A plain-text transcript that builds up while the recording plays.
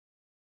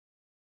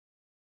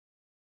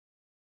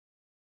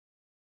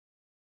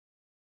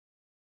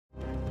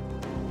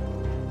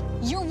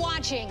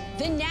watching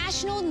the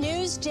National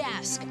News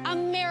Desk,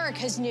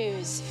 America's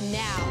News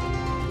Now.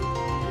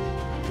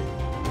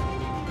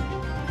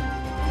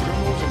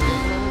 Criminals and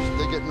gang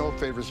members, they get no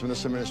favors from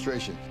this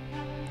administration.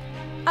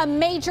 A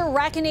major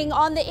reckoning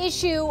on the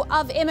issue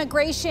of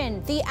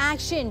immigration. The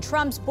action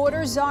Trump's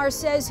border czar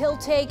says he'll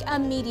take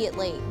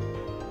immediately.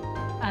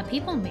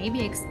 People may be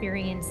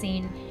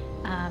experiencing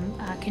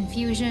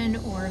confusion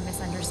or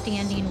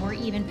misunderstanding or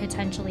even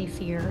potentially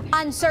fear.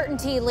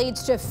 Uncertainty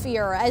leads to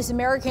fear as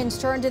Americans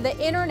turn to the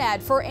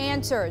internet for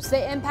answers.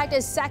 The impact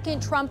a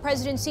second Trump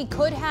presidency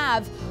could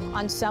have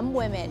on some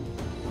women.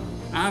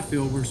 I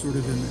feel we're sort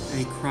of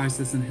in a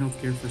crisis in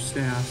healthcare for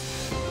staff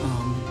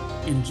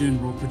in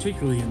general,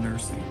 particularly in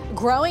nursing.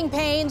 Growing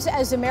pains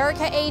as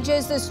America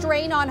ages, the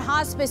strain on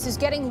hospice is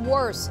getting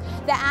worse.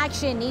 The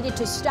action needed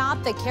to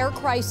stop the care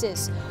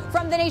crisis.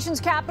 From the nation's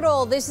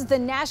capital, this is the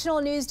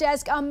National News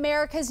Desk,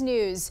 America's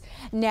News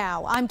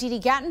Now. I'm Dee Dee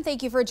Gatton.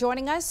 Thank you for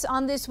joining us.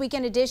 On this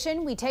weekend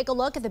edition, we take a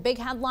look at the big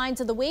headlines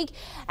of the week,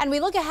 and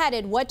we look ahead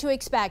at what to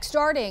expect,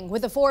 starting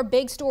with the 4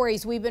 big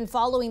stories we've been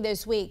following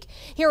this week.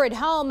 Here at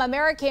home,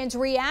 Americans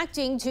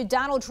reacting to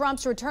Donald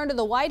Trump's return to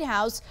the White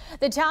House,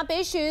 the top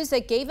issues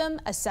that gave him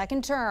a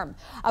second term.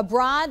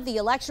 Abroad, the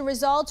election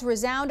results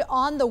resound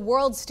on the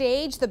world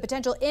stage, the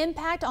potential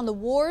impact on the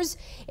wars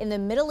in the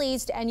Middle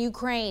East and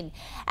Ukraine.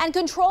 And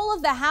control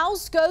of the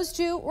House goes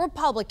to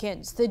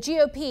Republicans, the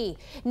GOP,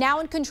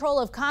 now in control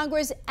of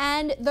Congress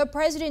and the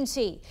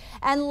presidency.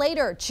 And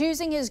later,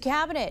 choosing his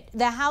cabinet,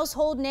 the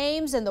household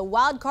names and the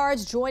wild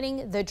cards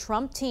joining the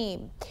Trump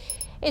team.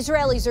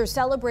 Israelis are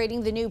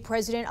celebrating the new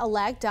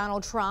president-elect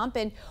Donald Trump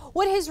and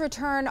what his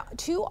return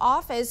to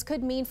office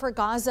could mean for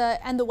Gaza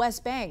and the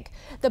West Bank.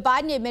 The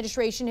Biden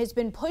administration has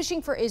been pushing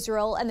for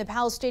Israel and the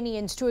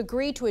Palestinians to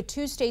agree to a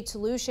 2-state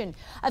solution,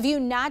 a view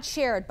not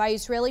shared by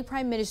Israeli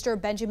Prime Minister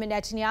Benjamin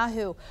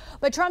Netanyahu.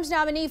 But Trump's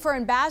nominee for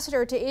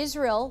ambassador to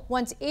Israel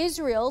wants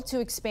Israel to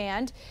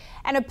expand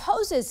and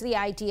opposes the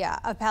idea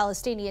of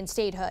Palestinian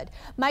statehood.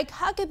 Mike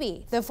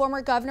Huckabee, the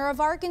former governor of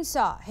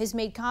Arkansas, has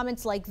made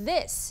comments like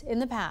this in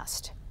the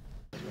past.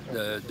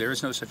 There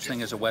is no such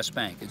thing as a West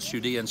Bank. It's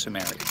Judea and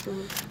Samaria.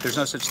 There's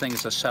no such thing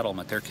as a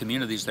settlement. They're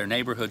communities, they're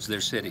neighborhoods,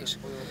 they're cities.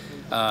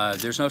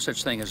 There's no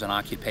such thing as an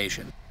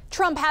occupation.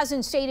 Trump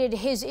hasn't stated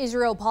his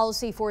Israel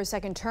policy for a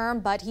second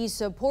term, but he's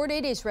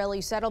supported Israeli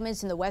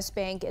settlements in the West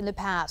Bank in the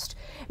past.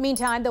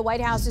 Meantime, the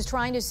White House is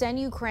trying to send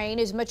Ukraine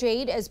as much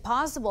aid as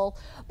possible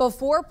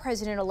before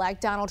President-elect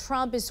Donald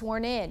Trump is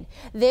sworn in.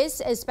 This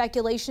as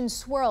speculation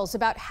swirls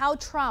about how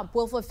Trump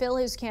will fulfill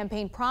his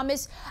campaign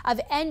promise of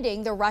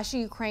ending the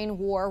Russia-Ukraine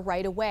war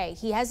right away.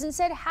 He hasn't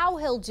said how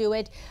he'll do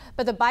it,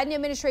 but the Biden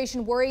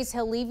administration worries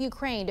he'll leave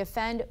Ukraine to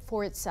fend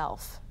for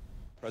itself.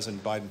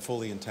 President Biden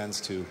fully intends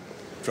to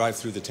drive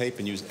through the tape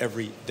and use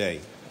every day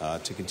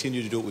to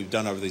continue to do what we've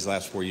done over these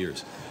last 4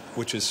 years,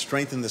 which is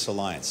strengthen this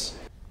alliance.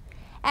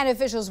 And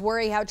officials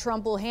worry how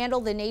Trump will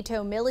handle the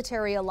NATO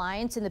military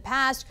alliance. In the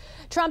past,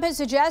 Trump has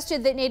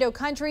suggested that NATO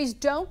countries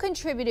don't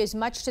contribute as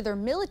much to their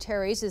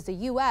militaries as the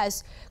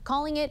U.S.,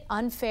 calling it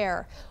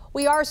unfair.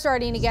 We are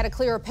starting to get a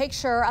clearer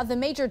picture of the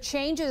major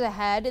changes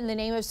ahead in the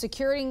name of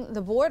securing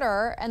the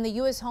border and the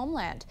U.S.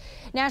 homeland.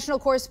 National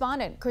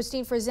correspondent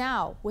Christine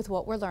Frizzell with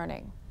what we're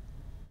learning.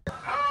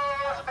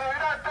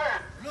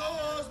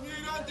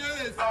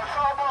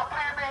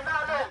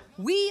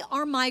 We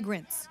are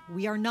migrants.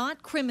 We are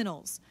not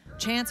criminals.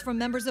 Chants from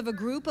members of a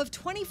group of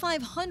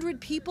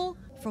 2,500 people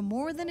from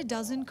more than a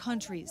dozen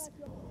countries.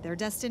 Their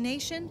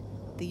destination,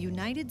 the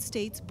United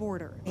States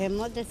border.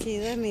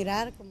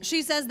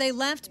 She says they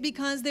left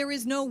because there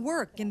is no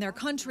work in their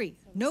country,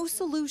 no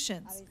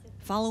solutions,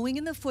 following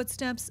in the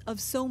footsteps of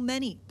so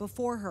many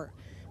before her,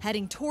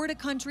 heading toward a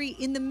country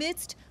in the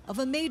midst of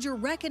a major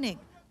reckoning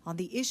on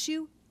the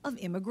issue of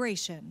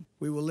immigration.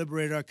 We will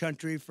liberate our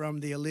country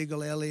from the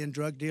illegal alien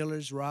drug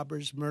dealers,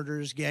 robbers,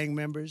 murderers, gang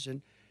members,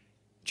 and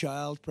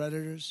child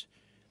predators,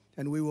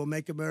 and we will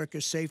make America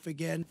safe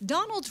again.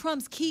 Donald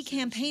Trump's key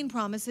campaign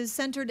promises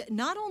centered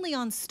not only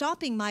on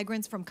stopping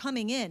migrants from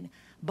coming in,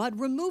 but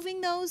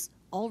removing those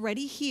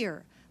already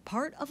here,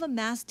 part of a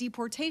mass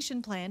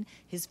deportation plan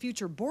his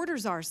future border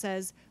czar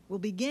says will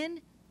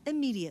begin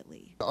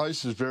immediately.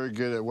 ICE is very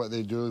good at what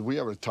they do. We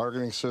have a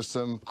targeting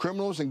system.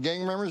 Criminals and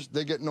gang members,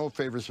 they get no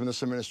favors from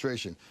this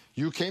administration.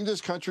 You came to this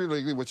country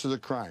illegally, which is a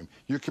crime.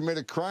 You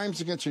committed crimes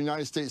against the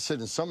United States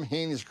citizens, some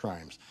heinous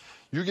crimes.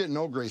 You get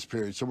no grace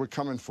period, so we're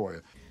coming for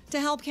you. To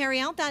help carry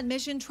out that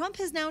mission, Trump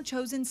has now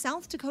chosen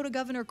South Dakota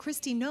Governor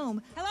Kristi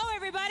Noem. Hello,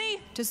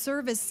 everybody. To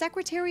serve as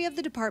Secretary of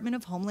the Department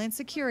of Homeland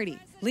Security.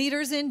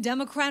 Leaders in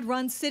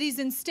Democrat-run cities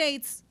and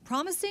states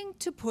promising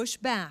to push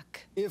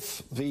back.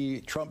 If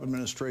the Trump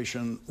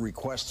administration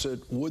requests it,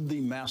 would the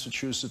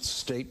Massachusetts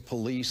State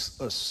Police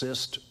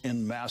assist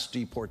in mass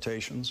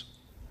deportations?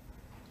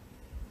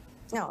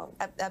 No,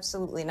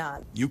 absolutely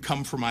not. You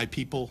come for my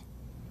people,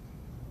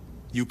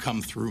 you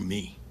come through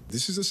me.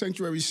 This is a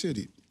sanctuary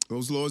city.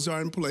 Those laws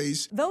are in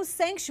place. Those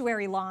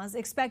sanctuary laws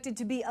expected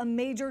to be a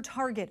major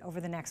target over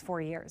the next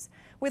 4 years.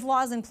 With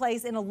laws in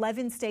place in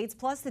 11 states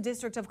plus the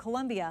District of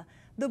Columbia,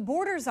 the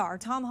border czar,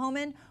 Tom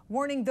Homan,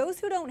 warning those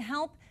who don't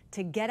help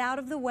to get out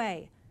of the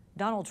way.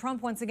 Donald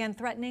Trump once again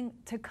threatening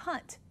to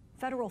cut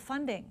federal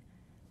funding.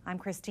 I'm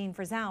Christine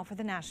Frizzell for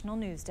the National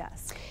News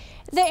Desk.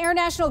 The Air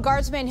National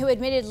Guardsman who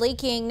admitted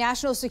leaking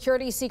national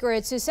security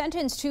secrets is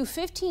sentenced to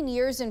 15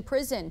 years in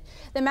prison.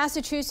 The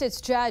Massachusetts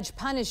judge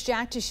punished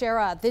Jack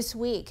Teixeira this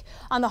week.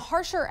 On the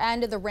harsher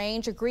end of the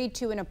range, agreed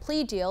to in a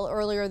plea deal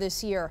earlier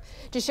this year.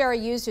 Teixeira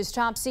used his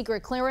top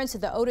secret clearance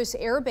at the Otis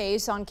Air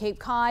Base on Cape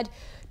Cod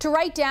to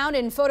write down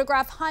and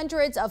photograph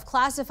hundreds of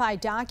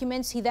classified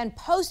documents. He then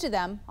posted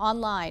them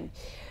online.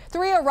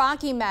 3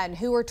 Iraqi men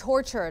who were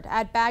tortured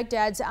at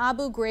Baghdad's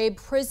Abu Ghraib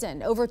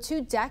prison over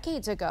 2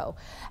 decades ago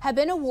have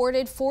been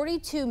awarded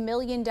 $42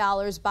 million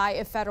by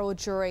a federal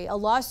jury. A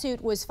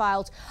lawsuit was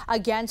filed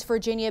against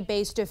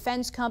Virginia-based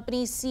defense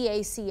company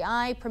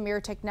KCI Premier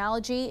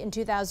Technology in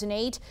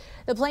 2008.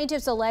 The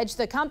plaintiffs allege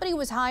the company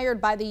was hired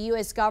by the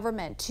U.S.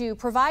 government to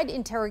provide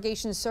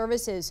interrogation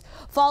services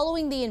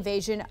following the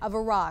invasion of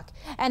Iraq,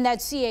 and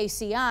that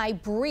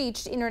KCI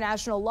breached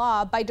international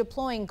law by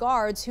deploying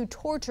guards who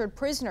tortured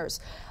prisoners.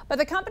 But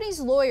the company's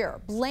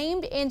lawyer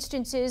blamed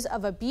instances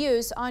of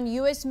abuse on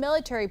U.S.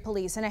 military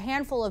police and a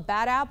handful of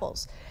bad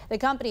apples. The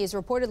company is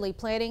reportedly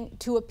planning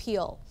to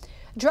appeal.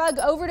 Drug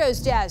overdose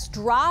deaths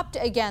dropped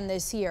again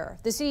this year.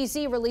 The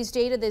CDC released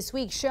data this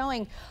week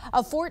showing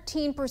a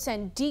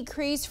 14%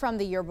 decrease from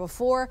the year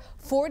before.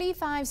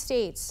 45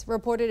 states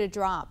reported a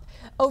drop.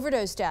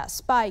 Overdose deaths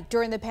spiked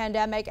during the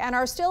pandemic and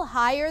are still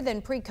higher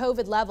than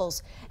pre-COVID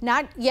levels.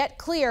 Not yet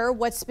clear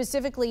what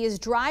specifically is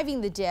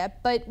driving the dip,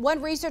 but one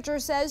researcher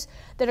says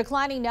the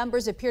declining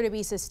numbers appear to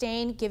be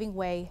sustained, giving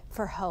way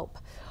for hope.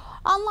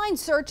 Online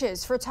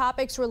searches for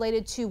topics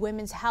related to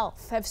women's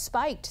health have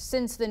spiked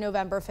since the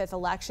November 5th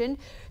election.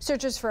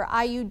 Searches for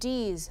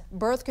IUDs,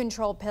 birth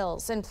control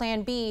pills, and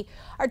Plan B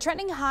are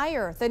trending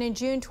higher than in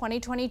June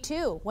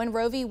 2022 when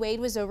Roe v. Wade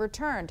was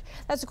overturned.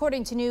 That's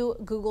according to new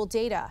Google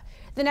data.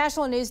 The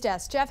National News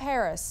Desk, Jeff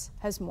Harris,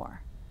 has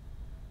more.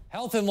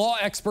 Health and law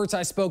experts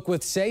I spoke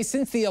with say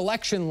since the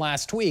election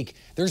last week,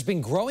 there's been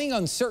growing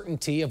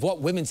uncertainty of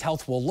what women's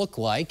health will look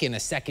like in a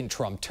second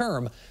Trump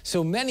term,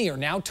 so many are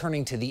now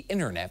turning to the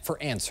internet for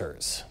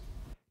answers.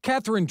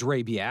 Catherine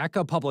Drabiak,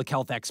 a public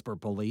health expert,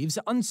 believes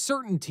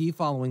uncertainty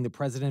following the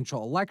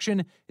presidential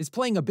election is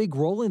playing a big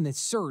role in this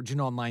surge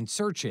in online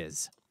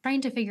searches.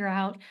 Trying to figure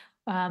out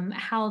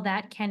how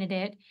that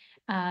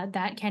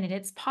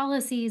candidate's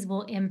policies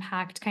will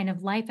impact kind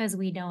of life as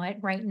we know it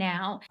right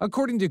now.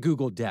 According to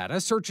Google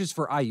data, searches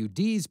for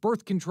IUDs,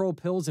 birth control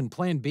pills, and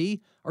Plan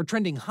B are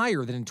trending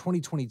higher than in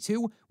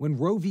 2022 when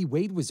Roe v.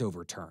 Wade was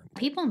overturned.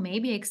 People may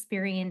be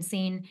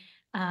experiencing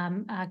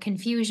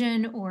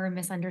confusion or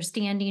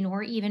misunderstanding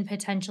or even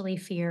potentially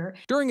fear.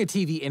 During a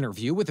TV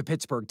interview with a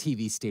Pittsburgh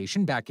TV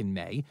station back in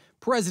May,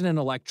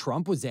 President-elect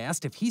Trump was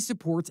asked if he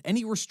supports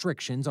any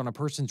restrictions on a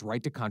person's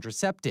right to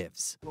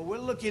contraceptives. Well, we're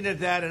looking at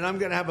that, and I'm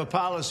going to have a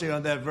policy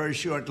on that very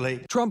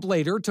shortly. Trump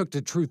later took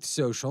to Truth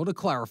Social to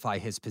clarify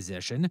his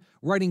position,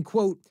 writing,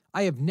 quote,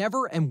 "I have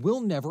never and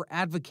will never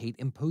advocate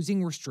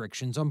imposing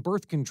restrictions on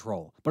birth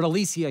control. But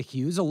Alicia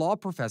Hughes, a law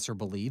professor,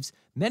 believes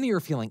many are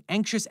feeling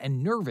anxious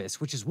and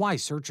nervous, which is why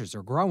searches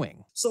are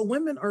growing." So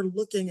women are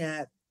looking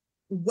at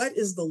what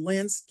is the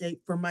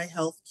landscape for my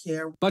health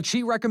care. But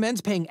she recommends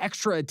paying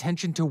extra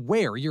attention to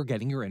where you're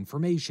getting your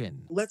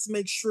information. Let's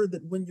make sure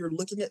that when you're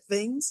looking at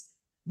things,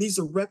 these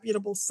are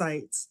reputable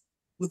sites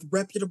with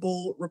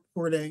reputable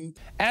reporting.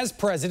 As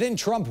president,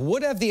 Trump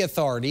would have the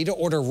authority to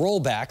order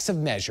rollbacks of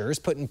measures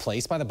put in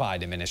place by the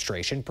Biden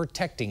administration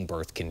protecting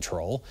birth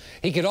control.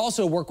 He could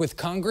also work with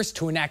Congress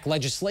to enact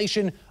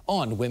legislation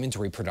on women's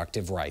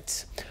reproductive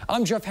rights.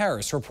 I'm Jeff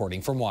Harris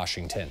reporting from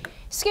Washington.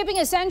 Skipping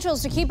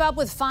essentials to keep up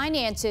with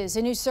finances.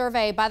 A new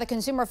survey by the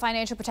Consumer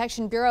Financial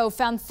Protection Bureau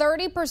found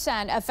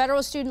 30% of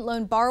federal student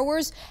loan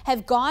borrowers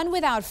have gone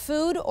without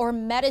food or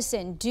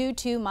medicine due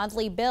to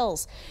monthly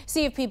bills.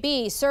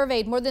 CFPB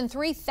surveyed more than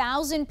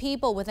 3,000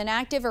 people with an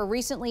active or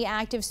recently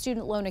active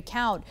student loan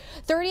account.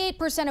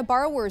 38% of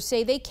borrowers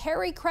say they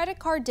carry credit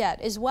card debt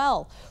as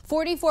well.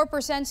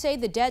 44% say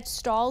the debt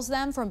stalls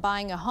them from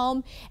buying a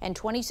home, and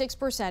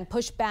 26%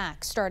 push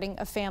back starting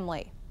a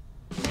family.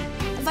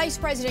 Vice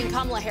President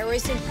Kamala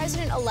Harris and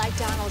President-elect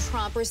Donald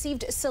Trump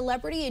received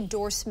celebrity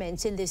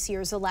endorsements in this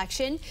year's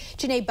election.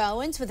 Janae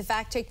Bowens with the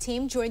Fact Check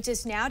team joins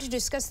us now to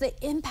discuss the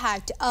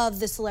impact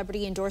of the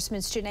celebrity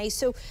endorsements. Janae,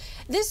 so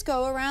this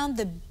go-around,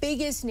 the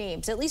biggest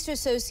names, at least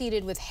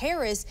associated with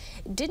Harris,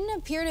 didn't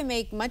appear to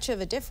make much of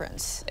a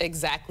difference.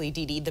 Exactly,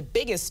 Dee Dee. The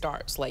biggest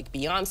stars like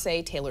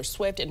Beyonce, Taylor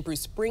Swift, and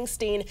Bruce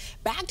Springsteen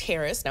backed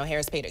Harris. Now,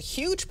 Harris paid a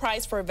huge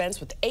price for events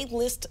with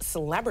A-list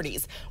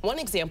celebrities. One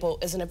example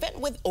is an event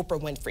with Oprah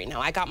Winfrey.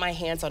 Now, I got my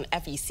hands on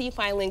FEC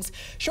filings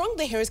showing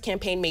the Harris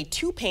campaign made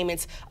 2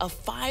 payments of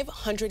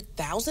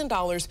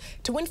 $500,000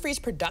 to Winfrey's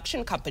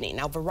production company.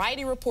 Now,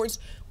 Variety reports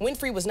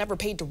Winfrey was never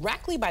paid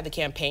directly by the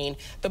campaign.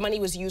 The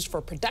money was used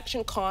for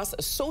production costs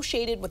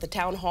associated with the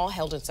town hall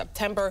held in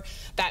September.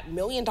 That $1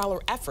 million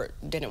effort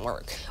didn't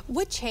work.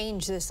 What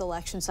changed this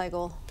election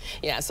cycle?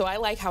 Yeah, so I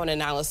like how an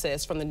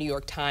analysis from the New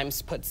York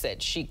Times puts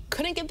it. She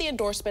couldn't get the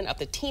endorsement of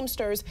the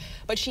Teamsters,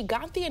 but she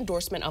got the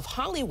endorsement of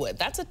Hollywood.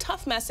 That's a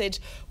tough message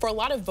for a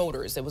lot of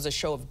voters. It was a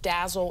show of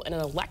dazzle in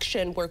an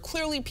election where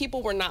clearly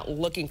people were not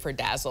looking for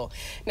dazzle.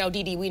 Now,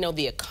 Dee Dee, we know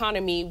the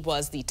economy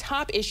was the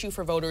top issue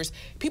for voters.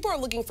 People are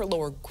looking for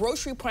lower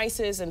grocery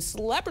prices, and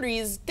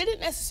celebrities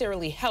didn't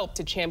necessarily help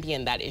to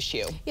champion that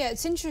issue. Yeah,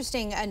 it's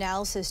interesting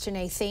analysis,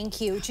 Janae.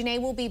 Thank you.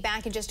 Janae will be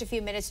back in just a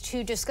few minutes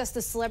to discuss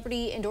the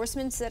celebrity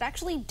endorsements that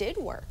actually did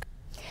work.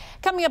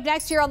 Coming up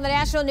next here on the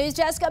National News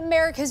Desk,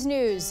 America's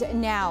News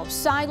Now.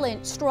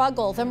 Silent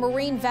Struggle, the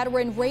Marine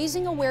veteran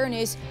raising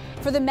awareness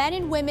for the men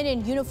and women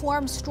in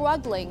uniform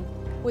struggling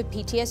with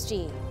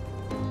PTSD.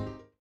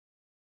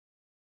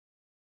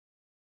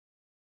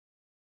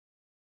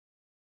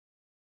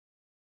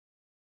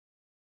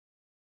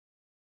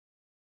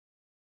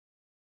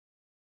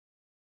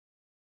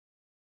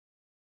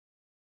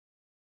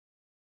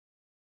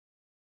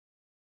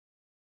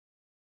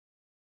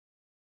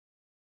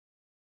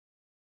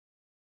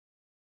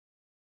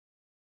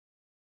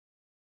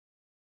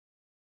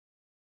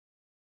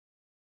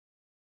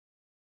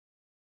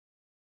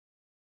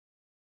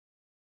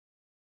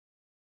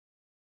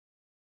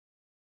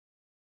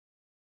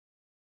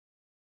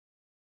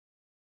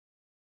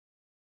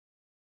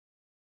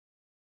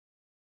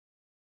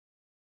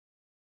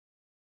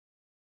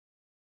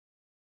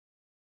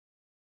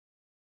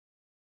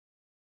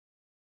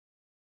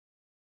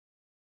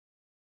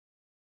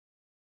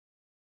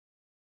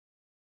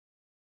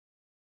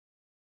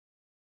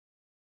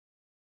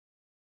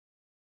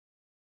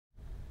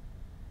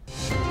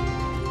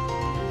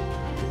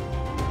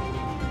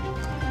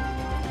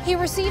 He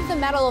received the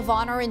Medal of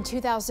Honor in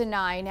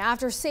 2009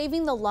 after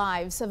saving the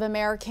lives of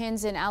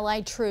Americans and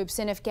Allied troops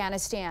in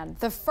Afghanistan,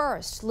 the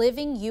first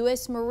living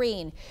U.S.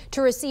 Marine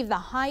to receive the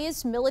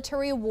highest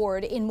military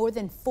award in more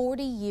than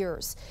 40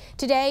 years.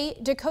 Today,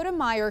 Dakota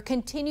Meyer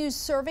continues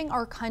serving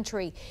our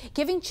country,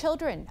 giving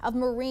children of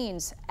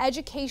Marines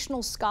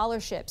educational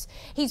scholarships.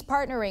 He's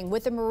partnering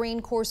with the Marine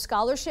Corps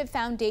Scholarship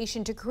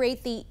Foundation to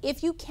create the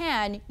If You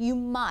Can, You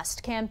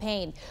Must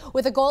campaign,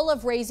 with a goal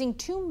of raising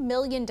 $2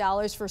 million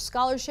for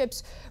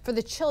scholarships for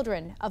the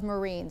children of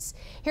Marines.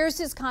 Here's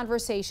his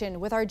conversation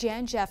with our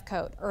Jan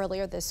Jeffcoat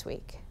earlier this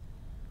week.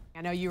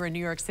 I know you were in New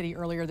York City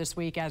earlier this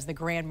week as the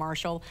Grand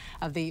Marshal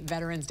of the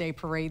Veterans Day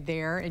Parade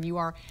there, and you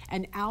are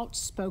an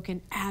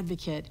outspoken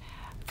advocate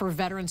for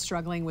veterans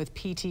struggling with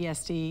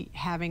PTSD,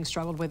 having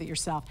struggled with it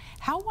yourself.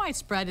 How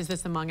widespread is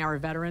this among our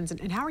veterans,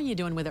 and how are you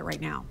doing with it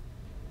right now?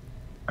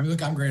 I mean,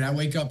 look, I'm great. I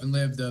wake up and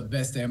live the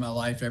best day of my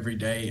life every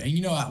day. And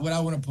you know, what I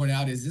want to point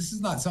out is this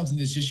is not something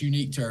that's just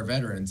unique to our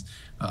veterans.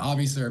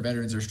 Obviously, our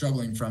veterans are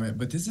struggling from it,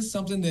 but this is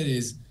something that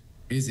is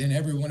in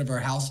every one of our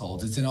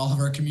households. It's in all of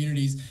our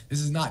communities. This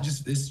is not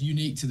just this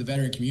unique to the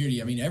veteran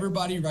community. I mean,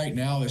 everybody right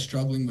now is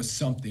struggling with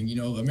something. You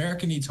know,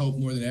 America needs hope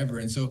more than ever.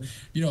 And so,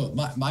 you know,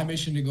 my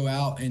mission to go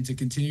out and to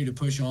continue to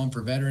push on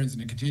for veterans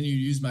and to continue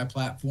to use my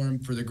platform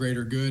for the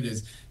greater good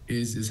is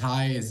as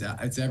high as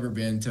it's ever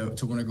been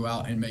to want to go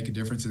out and make a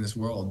difference in this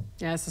world.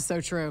 Yeah, this is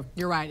so true.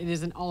 You're right. It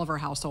is in all of our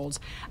households.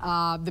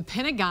 The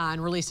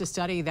Pentagon released a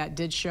study that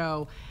did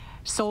show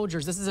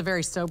soldiers, this is a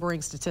very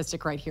sobering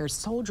statistic right here,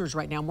 soldiers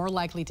right now more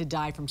likely to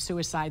die from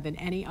suicide than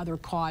any other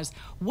cause.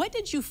 What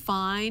did you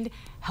find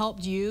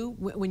helped you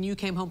when you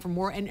came home from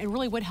war, and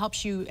really what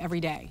helps you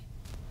every day?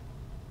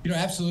 You know,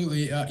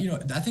 absolutely. You know,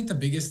 I think the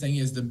biggest thing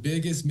is the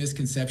biggest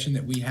misconception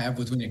that we have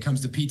with when it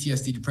comes to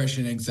PTSD,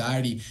 depression, and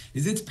anxiety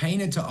is it's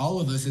painted to all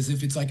of us as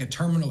if it's like a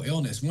terminal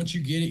illness. Once you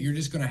get it, you're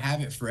just going to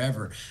have it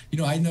forever. You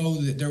know, I know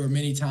that there were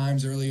many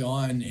times early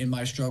on in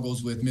my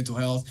struggles with mental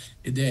health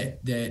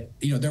that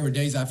you know, there were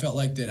days I felt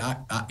like that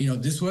I you know,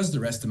 this was the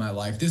rest of my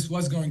life. This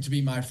was going to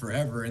be my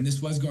forever, and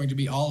this was going to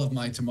be all of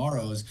my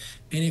tomorrows.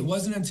 And it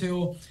wasn't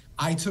until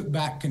I took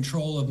back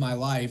control of my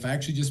life. I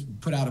actually just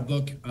put out a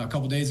book a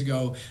couple days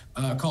ago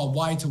called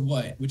Why to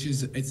What, which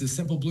is it's a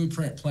simple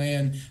blueprint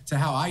plan to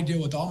how I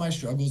deal with all my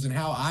struggles and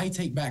how I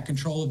take back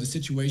control of the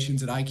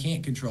situations that I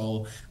can't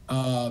control.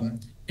 And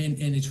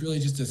it's really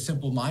just a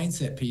simple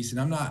mindset piece.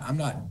 And I'm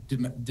not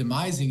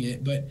demising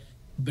it,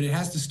 but it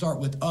has to start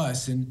with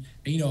us. And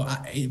you know,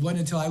 it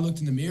wasn't until I looked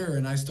in the mirror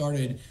and I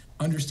started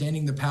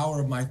understanding the power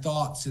of my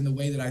thoughts and the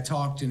way that I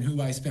talked and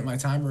who I spent my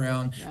time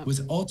around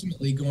was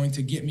ultimately going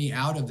to get me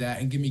out of that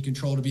and give me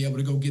control to be able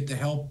to go get the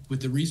help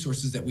with the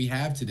resources that we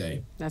have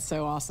today. That's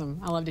so awesome.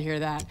 I love to hear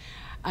that.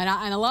 And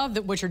I love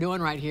that what you're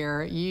doing right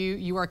here.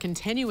 You are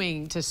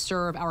continuing to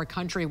serve our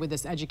country with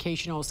this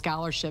educational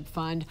scholarship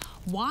fund.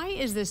 Why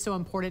is this so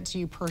important to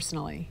you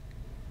personally?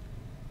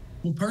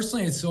 Well,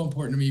 personally, it's so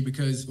important to me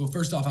because, well,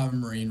 first off, I'm a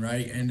Marine,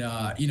 right? And,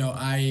 you know,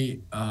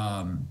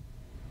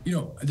 you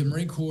know, the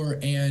Marine Corps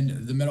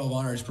and the Medal of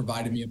Honor has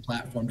provided me a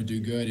platform to do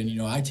good. And, you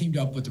know, I teamed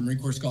up with the Marine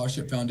Corps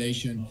Scholarship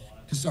Foundation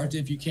to start the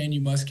If You Can,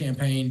 You Must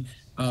campaign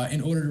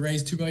in order to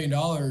raise $2 million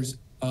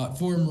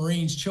for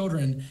Marines'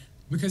 children.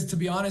 Because to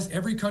be honest,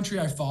 every country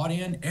I fought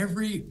in,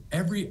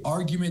 every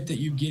argument that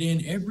you get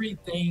in, every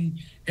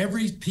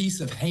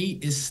piece of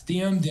hate is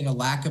stemmed in a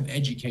lack of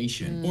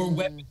education or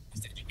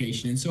weaponized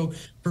education. And so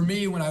for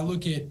me, when I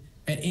look at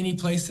any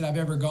place that I've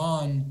ever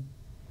gone,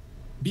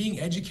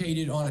 being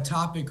educated on a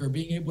topic or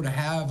being able to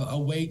have a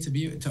way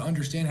to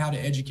understand how to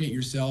educate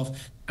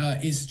yourself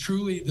is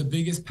truly the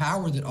biggest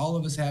power that all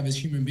of us have as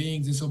human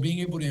beings. And so being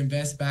able to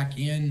invest back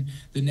in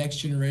the next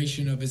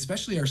generation of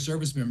especially our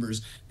service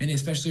members and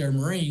especially our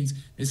Marines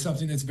is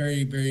something that's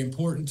very, very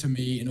important to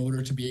me in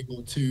order to be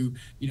able to,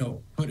 you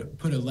know,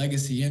 put a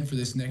legacy in for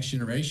this next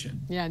generation.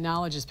 Yeah,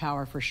 knowledge is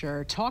power for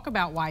sure. Talk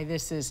about why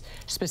this is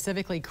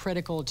specifically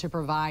critical to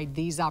provide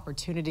these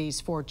opportunities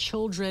for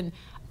children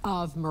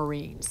of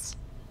Marines.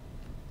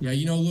 Yeah,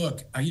 you know,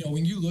 look,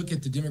 when you look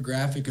at the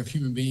demographic of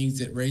human beings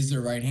that raise their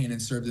right hand and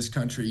serve this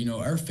country, you know,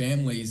 our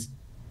families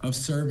of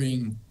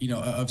serving, you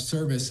know, of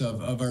service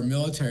of our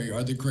military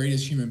are the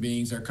greatest human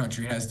beings our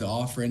country has to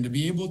offer. And to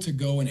be able to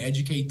go and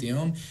educate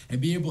them and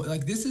be able,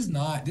 like, this is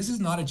not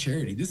a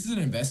charity. This is an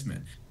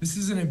investment. This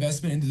is an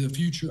investment into the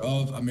future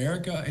of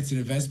America. It's an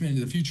investment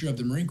into the future of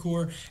the Marine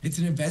Corps. It's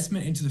an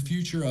investment into the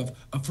future of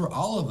for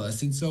all of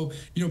us. And so,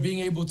 you know, being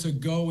able to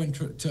go and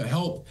to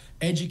help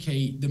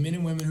educate the men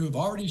and women who have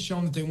already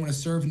shown that they want to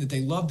serve and that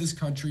they love this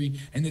country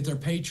and that they're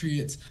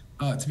patriots,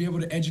 to be able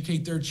to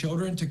educate their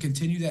children to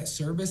continue that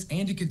service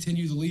and to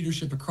continue the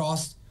leadership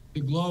across the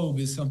globe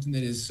is something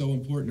that is so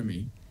important to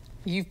me.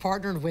 You've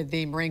partnered with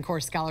the Marine Corps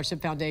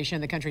Scholarship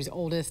Foundation, the country's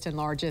oldest and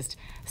largest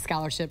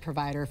scholarship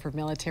provider for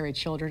military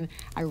children.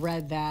 I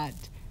read that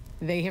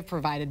they have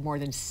provided more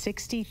than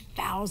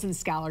 60,000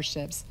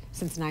 scholarships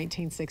since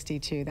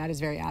 1962. That is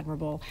very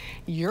admirable.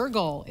 Your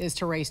goal is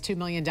to raise $2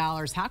 million.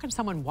 How can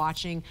someone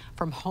watching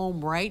from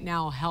home right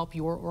now help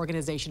your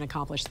organization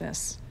accomplish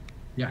this?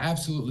 Yeah,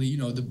 absolutely. You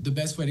know, the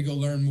best way to go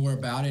learn more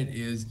about it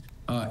is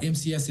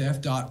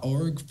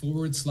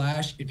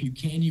mcsf.org/if you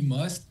can, you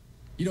must.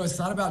 You know, it's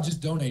not about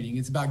just donating.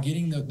 It's about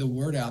getting the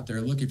word out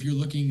there. Look, if you're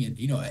looking at,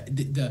 you know,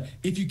 the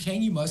If You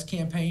Can, You Must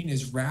campaign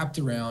is wrapped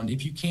around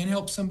if you can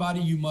help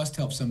somebody, you must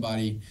help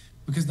somebody,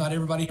 because not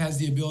everybody has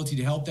the ability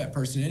to help that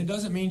person. And it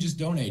doesn't mean just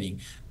donating.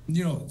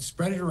 You know,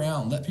 spread it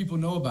around, let people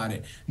know about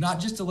it.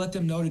 Not just to let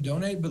them know to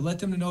donate, but let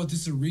them know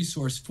this is a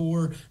resource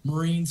for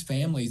Marines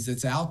families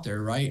that's out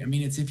there, right? I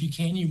mean, it's if you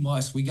can, you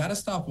must. We got to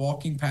stop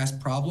walking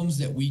past problems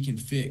that we can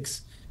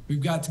fix.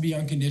 We've got to be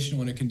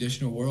unconditional in a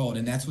conditional world,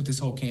 and that's what this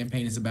whole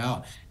campaign is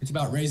about. It's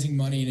about raising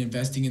money and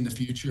investing in the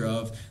future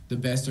of the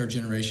best our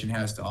generation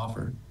has to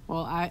offer.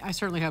 Well, I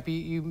certainly hope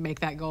you make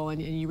that goal and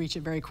you reach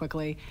it very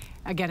quickly.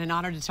 Again, an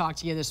honor to talk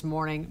to you this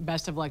morning.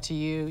 Best of luck to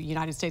you,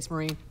 United States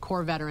Marine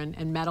Corps veteran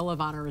and Medal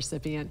of Honor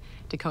recipient,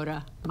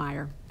 Dakota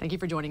Meyer. Thank you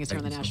for joining us here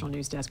on the National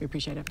News Desk. We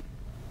appreciate it.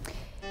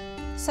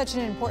 Such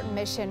an important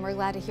mission. We're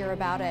glad to hear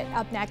about it.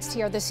 Up next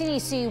here, the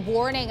CDC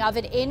warning of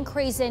an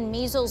increase in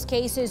measles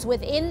cases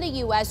within the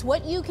U.S.,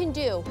 what you can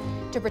do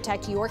to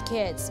protect your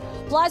kids.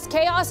 Plus,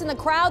 chaos in the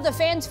crowd, the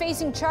fans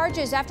facing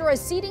charges after a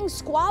seating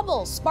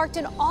squabble sparked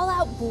an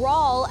all-out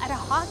brawl at a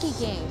hockey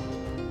game.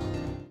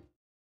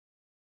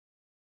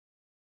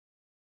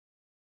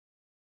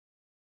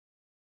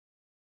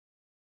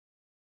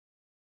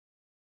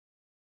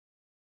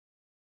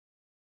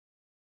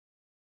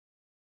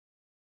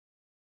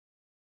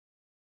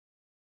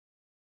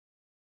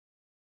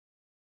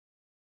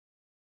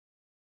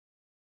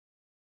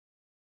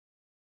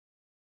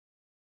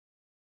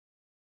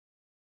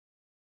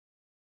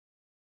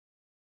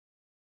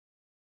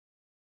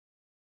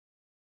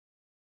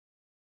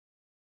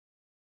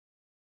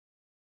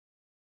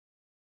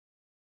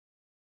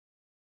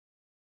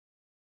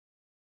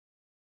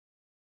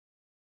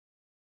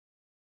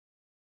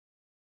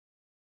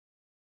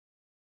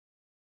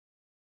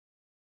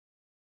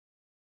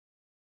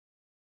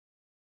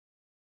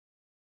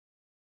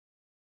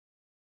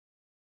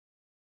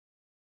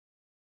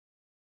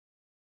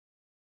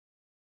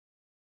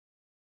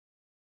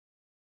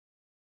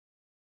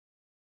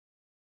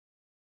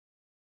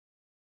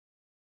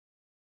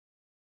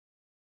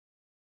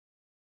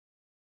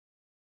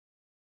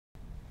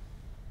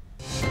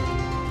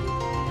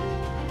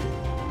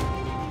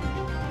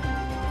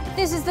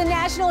 This is the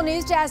National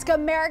News Desk,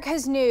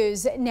 America's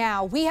News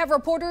Now. We have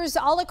reporters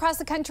all across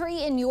the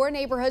country in your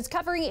neighborhoods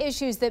covering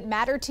issues that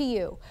matter to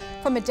you.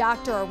 From a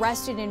doctor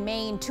arrested in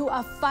Maine to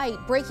a fight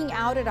breaking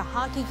out at a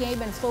hockey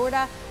game in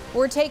Florida,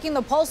 we're taking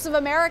the pulse of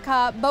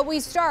America, but we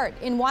start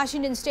in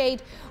Washington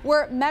State,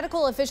 where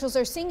medical officials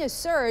are seeing a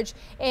surge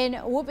in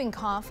whooping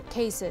cough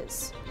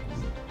cases.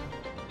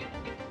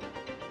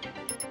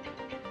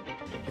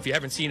 If you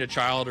haven't seen a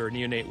child or a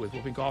neonate with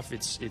whooping cough,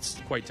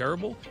 it's quite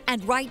terrible.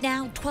 And right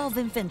now, 12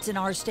 infants in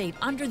our state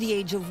under the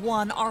age of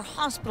 1 are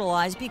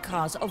hospitalized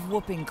because of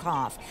whooping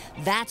cough.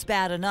 That's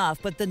bad enough,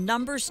 but the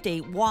numbers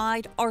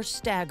statewide are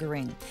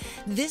staggering.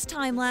 This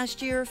time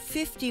last year,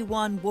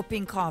 51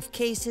 whooping cough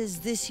cases.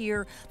 This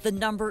year, the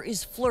number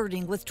is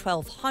flirting with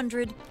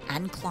 1,200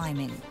 and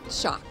climbing.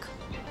 Shock.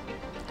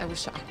 I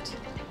was shocked.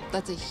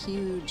 That's a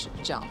huge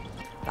jump.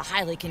 The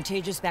highly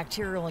contagious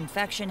bacterial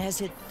infection has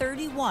hit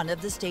 31 of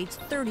the state's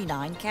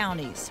 39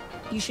 counties.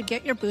 You should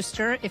get your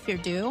booster if you're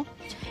due,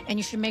 and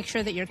you should make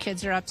sure that your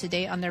kids are up to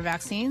date on their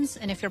vaccines.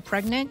 And if you're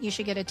pregnant, you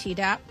should get a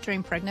Tdap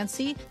during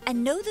pregnancy.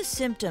 And know the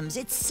symptoms.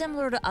 It's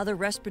similar to other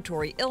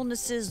respiratory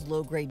illnesses: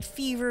 low-grade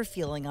fever,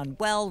 feeling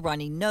unwell,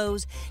 runny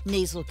nose,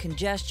 nasal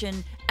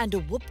congestion, and a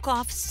whoop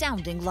cough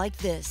sounding like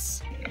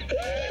this.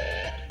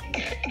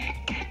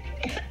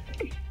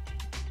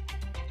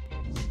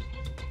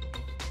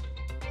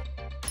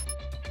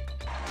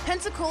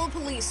 Pensacola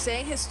police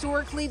say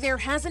historically there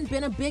hasn't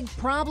been a big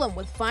problem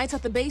with fights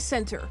at the Bay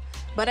Center.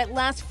 But at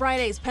last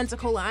Friday's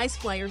Pensacola Ice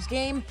Flyers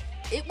game,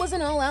 it was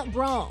an all-out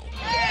brawl.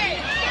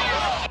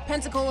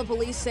 Pensacola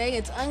police say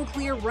it's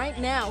unclear right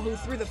now who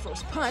threw the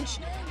first punch,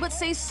 but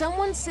say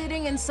someone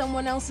sitting in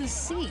someone else's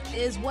seat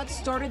is what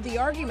started the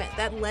argument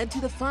that led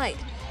to the fight.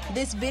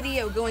 This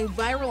video going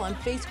viral on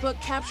Facebook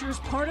captures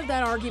part of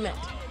that argument.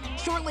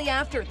 Shortly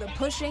after, the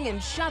pushing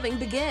and shoving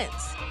begins.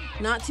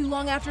 Not too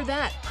long after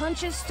that,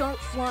 punches start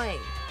flying.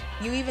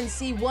 You even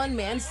see one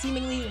man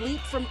seemingly leap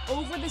from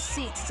over the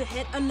seats to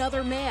hit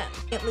another man.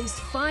 At least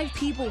 5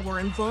 people were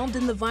involved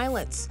in the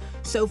violence.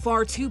 So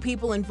far, 2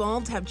 people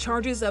involved have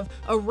charges of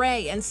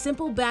array and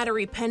simple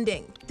battery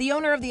pending. The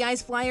owner of the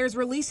Ice Flyers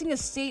releasing a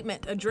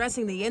statement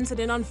addressing the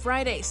incident on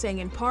Friday, saying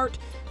in part,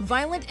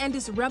 violent and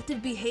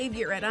disruptive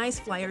behavior at Ice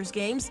Flyers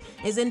games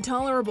is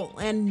intolerable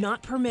and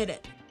not permitted.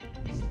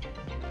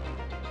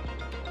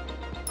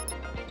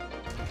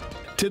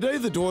 Today,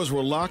 the doors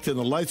were locked and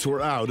the lights were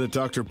out at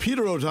Dr.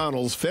 Peter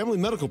O'Donnell's family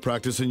medical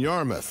practice in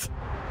Yarmouth.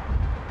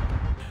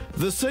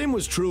 The same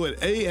was true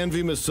at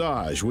A&V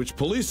Massage, which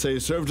police say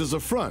served as a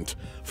front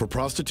for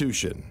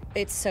prostitution.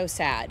 It's so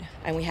sad,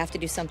 and we have to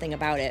do something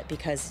about it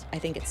because I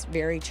think it's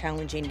very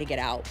challenging to get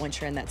out once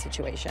you're in that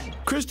situation.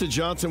 Krista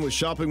Johnson was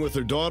shopping with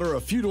her daughter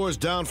a few doors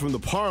down from the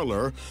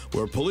parlor,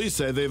 where police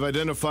say they've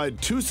identified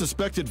 2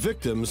 suspected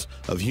victims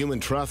of human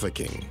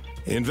trafficking.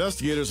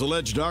 Investigators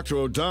allege Dr.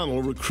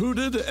 O'Donnell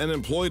recruited and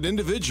employed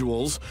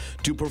individuals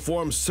to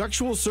perform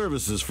sexual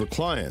services for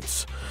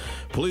clients.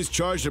 Police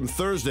charged him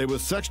Thursday with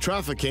sex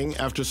trafficking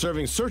after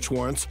serving search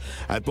warrants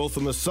at both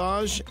the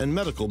massage and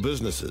medical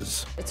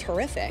businesses. It's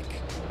horrific,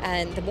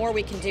 and the more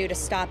we can do to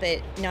stop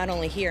it, not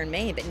only here in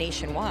Maine, but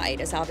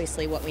nationwide, is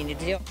obviously what we need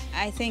to do.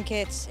 I think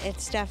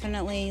it's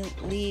definitely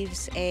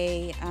leaves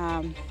a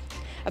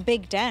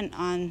big dent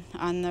on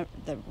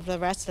the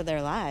rest of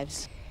their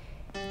lives.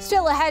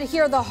 Still ahead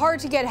here, the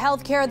hard-to-get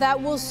health care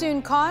that will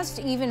soon cost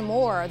even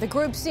more. The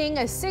group seeing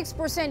a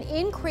 6%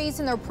 increase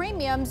in their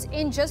premiums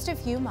in just a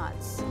few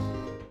months.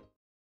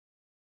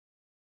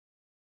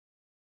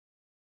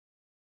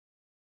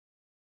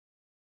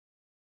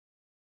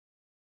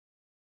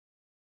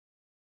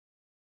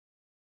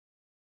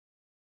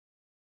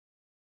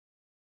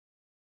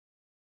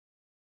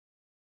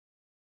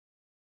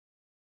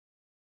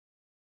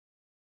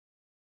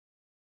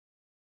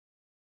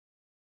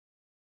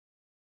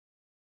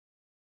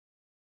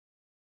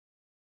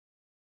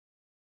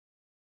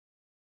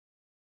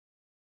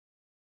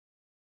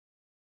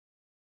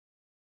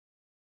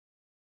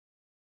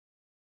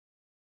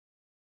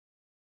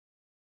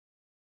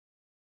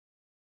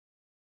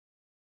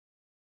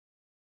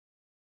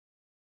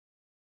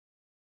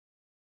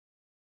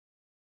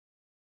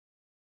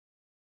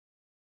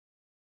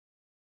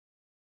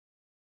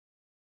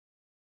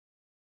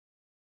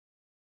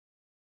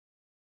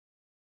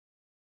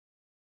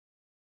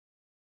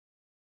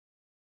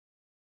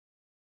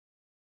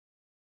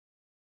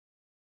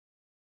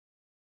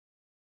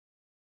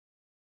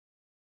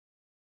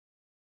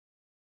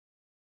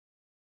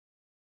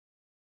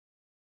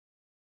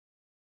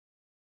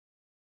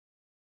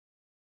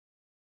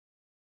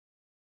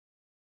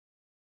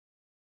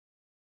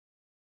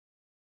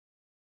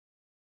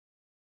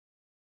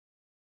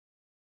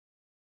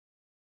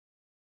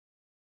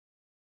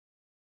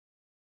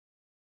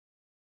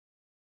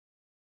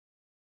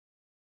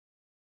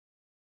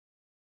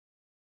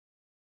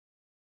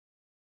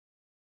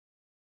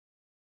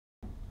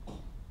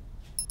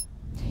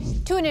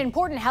 To an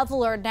important health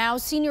alert now,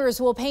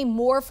 seniors will pay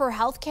more for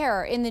health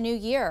care in the new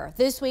year.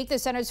 This week, the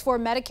Centers for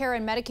Medicare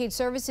and Medicaid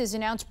Services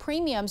announced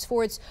premiums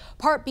for its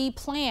Part B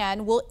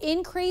plan will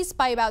increase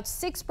by about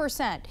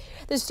 6%.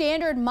 The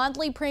standard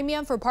monthly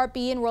premium for Part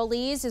B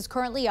enrollees is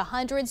currently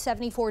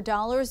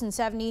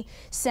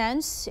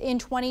 $174.70. In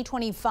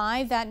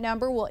 2025, that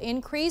number will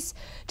increase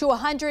to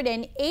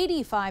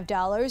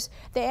 $185.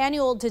 The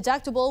annual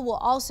deductible will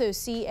also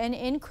see an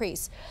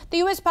increase. The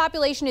U.S.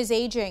 population is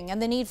aging,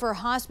 and the need for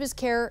hospice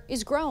care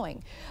is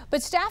growing,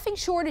 but staffing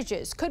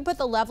shortages could put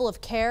the level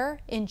of care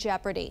in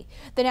jeopardy.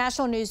 The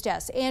National News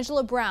Desk,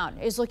 Angelo Brown,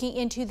 is looking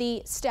into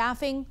the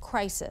staffing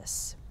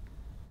crisis.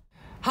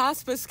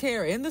 Hospice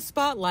care in the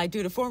spotlight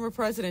due to former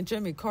President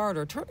Jimmy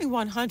Carter turning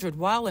 100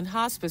 while in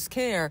hospice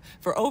care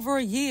for over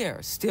a year.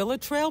 Still a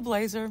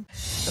trailblazer.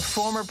 The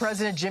former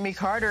President Jimmy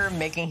Carter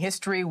making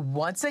history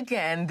once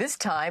again, this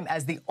time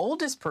as the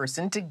oldest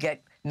person to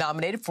get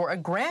nominated for a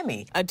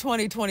Grammy. A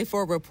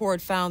 2024 report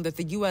found that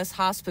the U.S.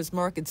 hospice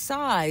market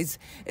size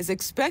is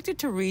expected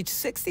to reach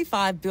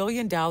 $65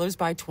 billion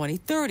by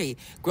 2030.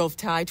 Growth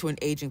tied to an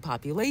aging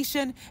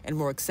population and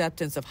more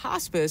acceptance of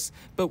hospice,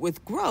 but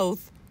with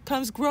growth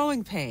comes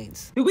growing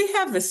pains. Do we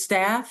have the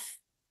staff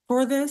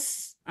for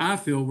this? I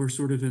feel we're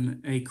sort of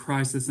in a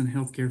crisis in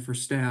healthcare for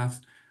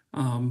staff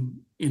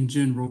in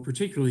general,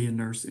 particularly in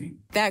nursing.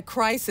 That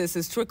crisis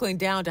is trickling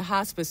down to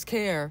hospice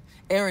care.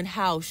 Aaron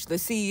Hausch, the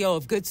CEO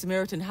of Good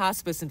Samaritan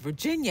Hospice in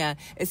Virginia,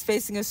 is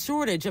facing a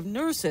shortage of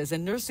nurses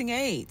and nursing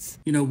aides.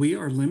 You know, we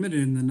are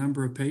limited in the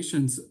number of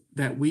patients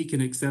that we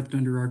can accept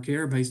under our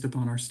care based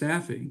upon our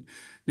staffing.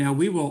 Now,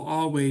 we will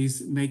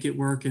always make it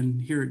work,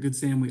 and here at Good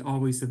Sam, we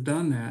always have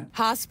done that.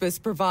 Hospice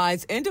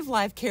provides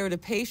end-of-life care to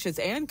patients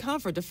and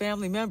comfort to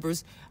family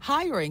members.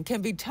 Hiring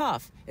can be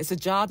tough. It's a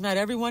job not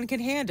everyone can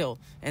handle.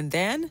 And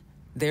then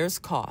there's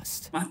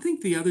cost. I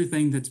think the other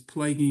thing that's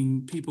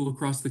plaguing people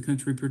across the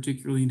country,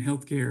 particularly in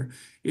healthcare,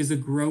 is a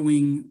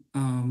growing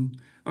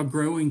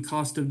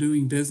cost of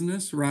doing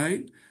business,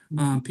 right?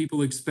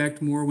 People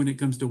expect more when it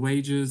comes to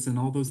wages and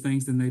all those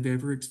things than they've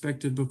ever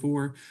expected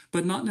before,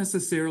 but not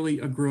necessarily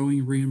a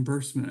growing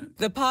reimbursement.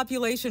 The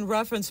Population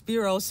Reference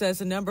Bureau says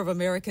the number of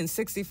Americans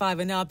 65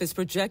 and up is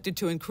projected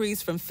to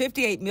increase from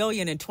 58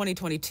 million in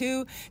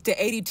 2022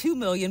 to 82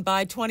 million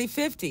by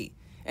 2050.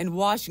 In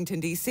Washington,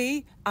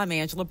 D.C., I'm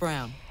Angela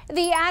Brown.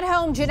 The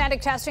at-home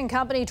genetic testing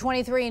company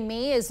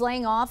 23andMe is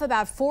laying off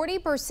about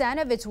 40%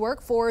 of its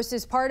workforce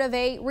as part of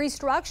a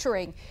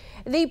restructuring.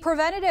 The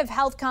preventative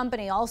health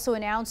company also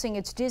announcing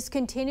it's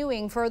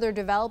discontinuing further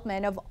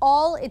development of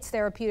all its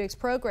therapeutics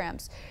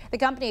programs. The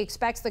company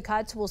expects the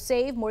cuts will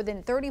save more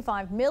than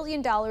 $35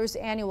 million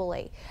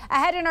annually.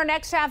 Ahead in our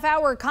next half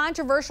hour,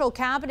 controversial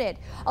cabinet.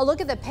 A look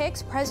at the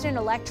picks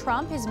President-elect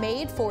Trump has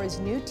made for his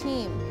new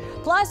team.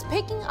 Plus,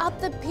 picking up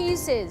the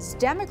pieces,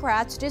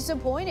 Democrats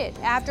disappointed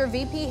after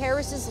VP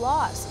Harris's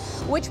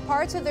loss. Which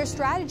parts of their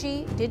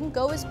strategy didn't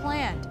go as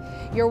planned?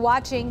 You're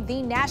watching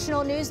the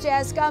National News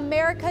Desk,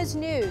 America's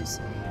News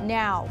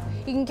Now.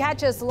 You can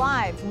catch us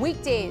live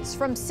weekdays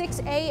from 6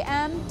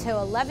 a.m. to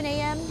 11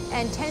 a.m.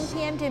 and 10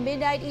 p.m. to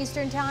midnight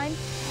Eastern Time,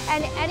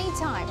 and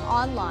anytime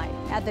online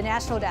at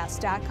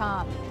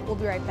thenationaldesk.com. We'll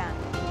be right back.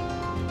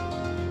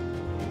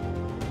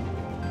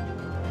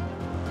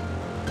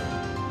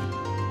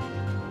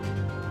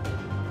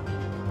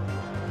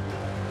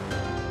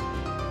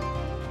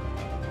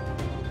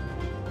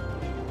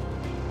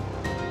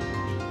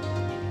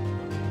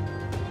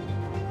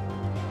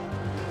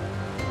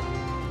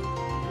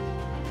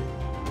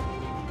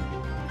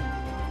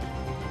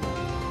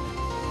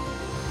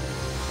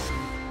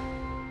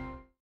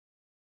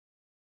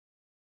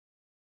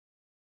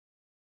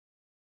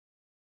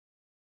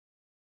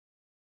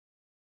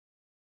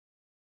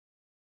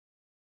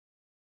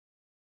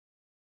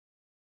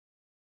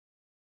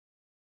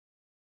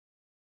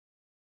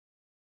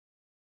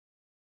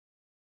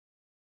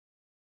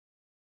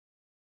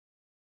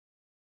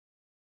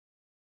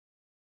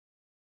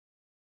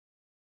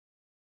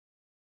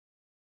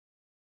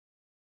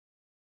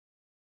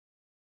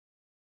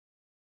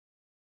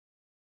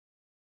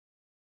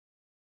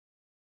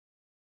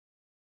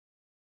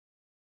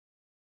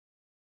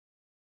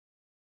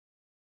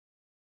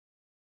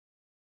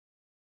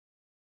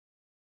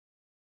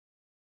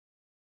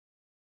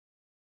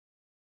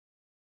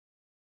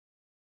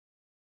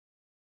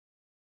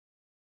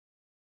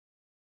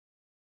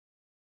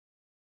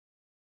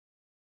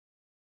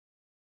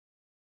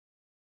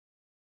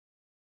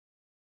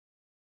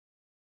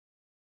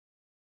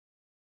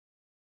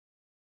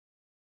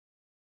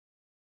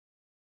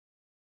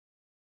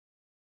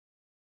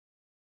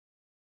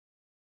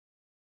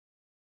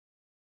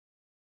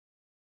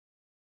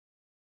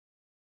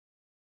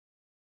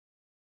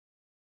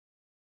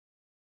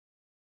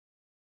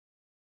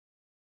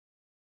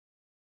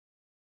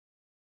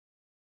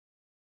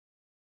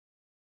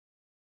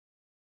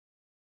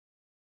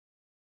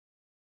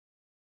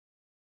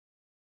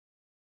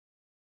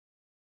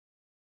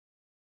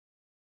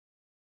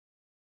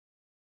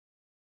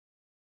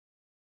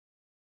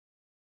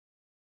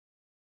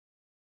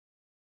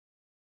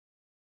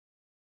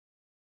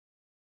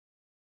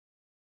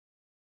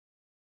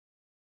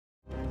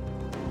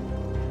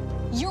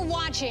 You're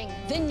watching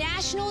the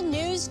National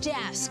News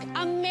Desk,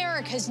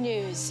 America's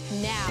News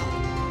Now.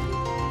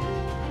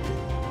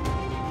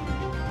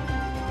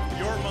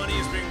 Your money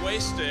is being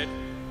wasted,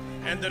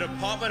 and the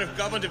Department of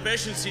Government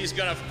Efficiency is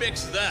going to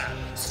fix that.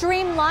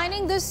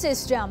 Streamlining the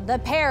system, the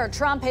pair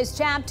Trump has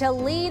tapped to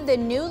lead the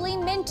newly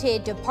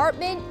minted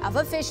Department of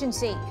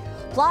Efficiency.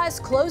 Plus,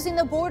 closing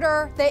the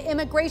border, the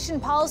immigration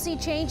policy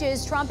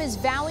changes Trump is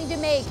vowing to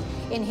make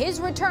in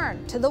his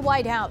return to the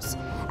White House.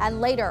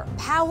 And later,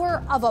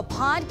 power of a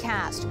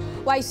podcast.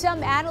 Why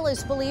some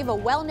analysts believe a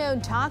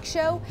well-known talk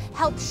show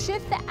helped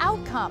shift the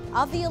outcome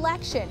of the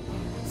election.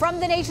 From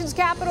the nation's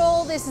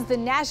capital, this is the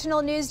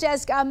National News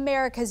Desk,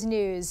 America's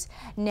News.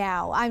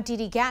 Now, I'm Dee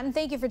Dee Gatton.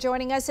 Thank you for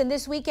joining us. And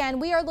this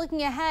weekend, we are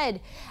looking ahead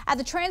at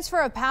the transfer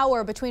of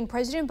power between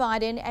President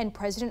Biden and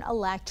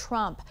President-elect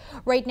Trump.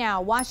 Right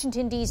now,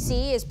 Washington,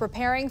 D.C. is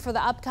preparing for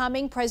the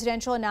upcoming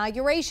presidential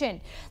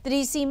inauguration. The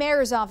D.C.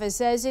 mayor's office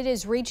says it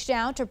has reached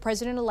out to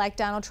President-elect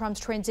Donald Trump's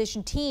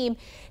transition team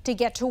to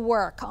get to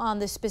work on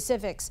the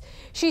specifics.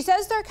 She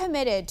says they're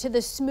committed to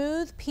the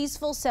smooth,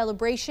 peaceful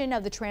celebration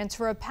of the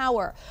transfer of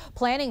power.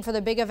 Planning for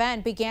the big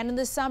event began in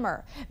the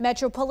summer.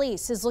 Metro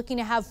Police is looking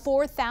to have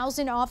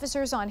 4,000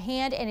 officers on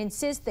hand and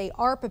insists they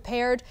are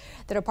prepared.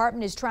 The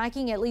department is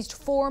tracking at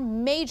least 4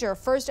 major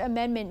First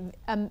Amendment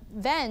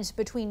events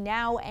between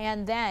now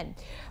and then.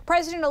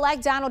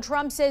 President-elect Donald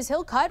Trump says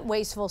he'll cut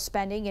wasteful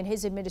spending in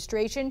his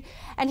administration,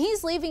 and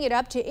he's leaving it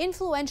up to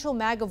influential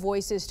MAGA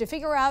voices to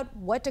figure out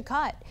what to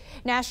cut.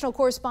 National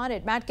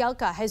correspondent Matt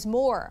Gelka has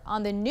more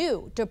on the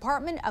new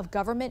Department of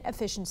Government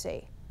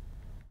Efficiency.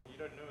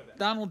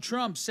 Donald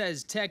Trump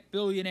says tech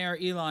billionaire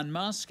Elon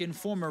Musk and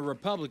former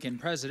Republican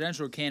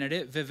presidential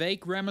candidate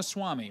Vivek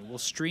Ramaswamy will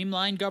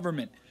streamline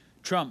government.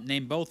 Trump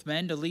named both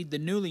men to lead the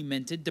newly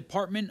minted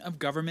Department of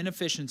Government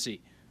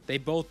Efficiency.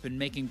 They've both been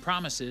making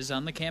promises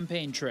on the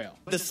campaign trail.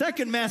 The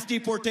second mass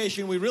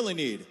deportation we really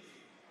need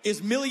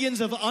is millions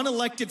of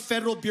unelected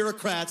federal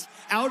bureaucrats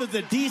out of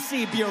the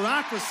D.C.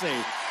 bureaucracy.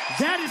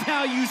 That is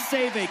how you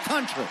save a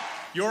country.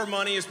 Your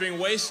money is being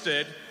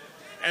wasted,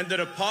 and the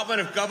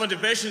Department of Government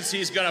Efficiency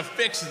is going to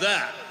fix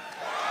that.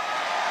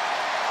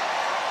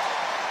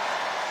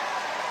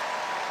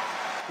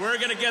 We're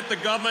going to get the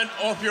government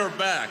off your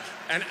back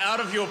and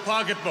out of your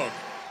pocketbook.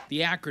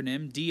 The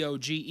acronym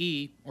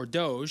DOGE, or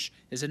Doge,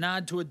 is a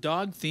nod to a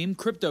dog-themed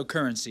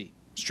cryptocurrency.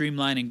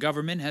 Streamlining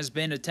government has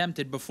been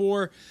attempted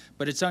before,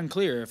 but it's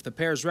unclear if the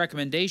pair's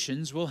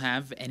recommendations will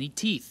have any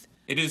teeth.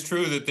 It is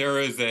true that there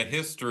is a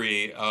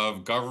history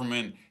of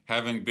government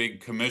having big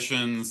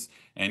commissions,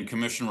 and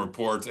commission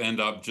reports end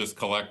up just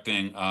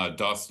collecting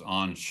dust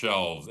on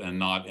shelves and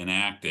not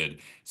enacted.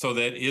 So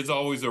that is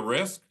always a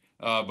risk,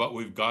 but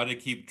we've got to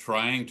keep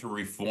trying to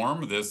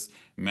reform this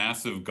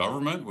massive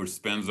government, which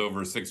spends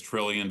over $6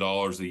 trillion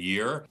a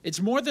year.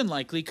 It's more than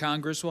likely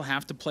Congress will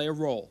have to play a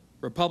role.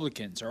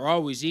 Republicans are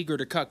always eager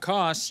to cut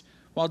costs,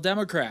 while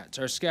Democrats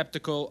are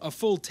skeptical a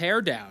full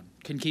teardown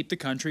can keep the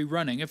country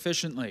running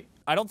efficiently.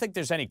 I don't think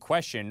there's any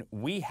question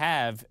we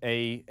have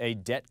a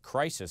debt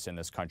crisis in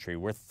this country.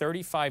 We're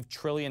 $35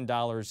 trillion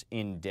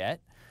in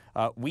debt.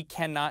 We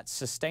cannot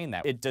sustain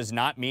that. It does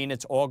not mean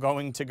it's all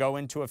going to go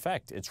into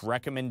effect. It's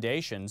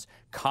recommendations.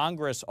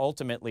 Congress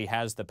ultimately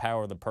has the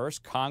power of the purse.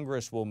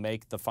 Congress will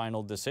make the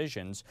final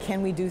decisions.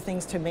 Can we do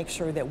things to make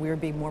sure that we're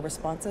being more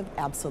responsive?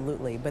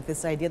 Absolutely. But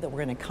this idea that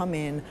we're going to come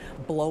in,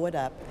 blow it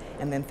up,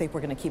 and then think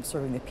we're going to keep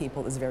serving the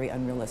people is very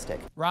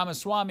unrealistic.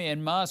 Ramaswamy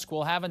and Musk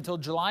will have until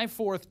July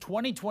 4th,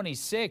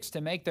 2026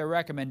 to make their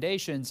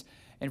recommendations.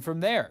 And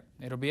from there,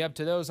 it'll be up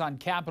to those on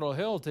Capitol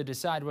Hill to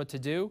decide what to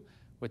do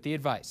with the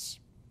advice.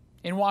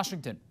 In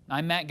Washington,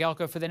 I'm Matt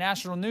Gelka for the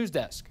National News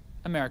Desk,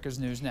 America's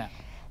News Now.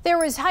 There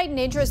was heightened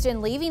interest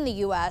in leaving the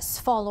U.S.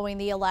 following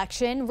the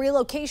election.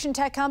 Relocation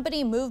tech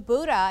company Move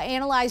Buddha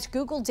analyzed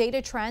Google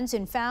data trends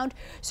and found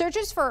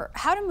searches for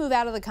how to move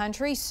out of the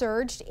country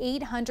surged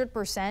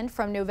 800%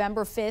 from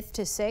November 5th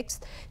to 6th.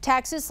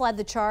 Texas led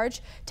the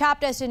charge.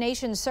 Top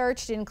destinations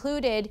searched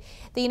included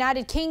the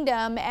United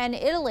Kingdom and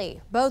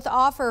Italy. Both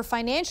offer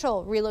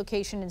financial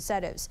relocation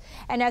incentives.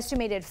 An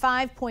estimated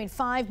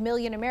 5.5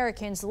 million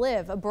Americans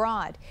live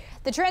abroad.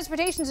 The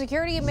Transportation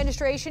Security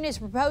Administration is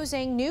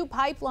proposing new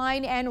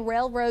pipeline and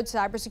railroad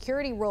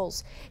cybersecurity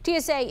rules.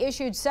 TSA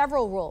issued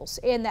several rules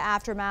in the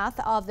aftermath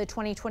of the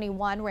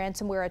 2021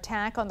 ransomware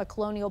attack on the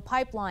Colonial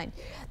Pipeline.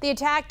 The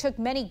attack took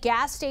many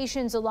gas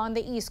stations along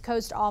the East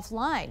Coast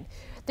offline.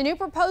 The new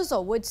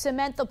proposal would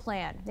cement the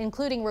plan,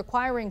 including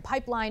requiring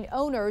pipeline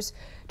owners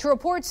to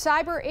report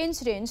cyber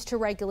incidents to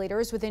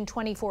regulators within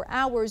 24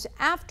 hours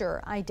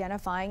after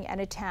identifying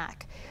an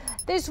attack.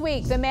 This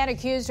week, the man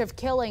accused of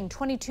killing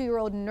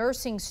 22-year-old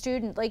nursing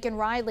student Laken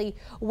Riley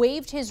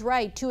waived his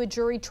right to a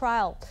jury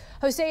trial.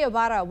 Jose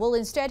Ibarra will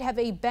instead have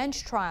a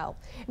bench trial,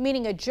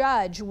 meaning a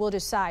judge will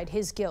decide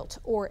his guilt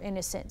or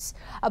innocence.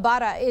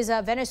 Ibarra is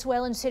a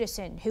Venezuelan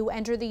citizen who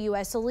entered the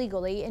U.S.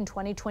 illegally in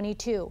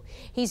 2022.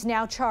 He's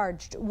now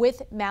charged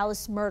with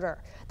malice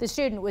murder. The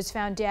student was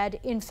found dead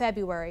in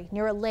February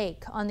near a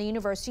lake on the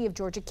University of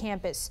Georgia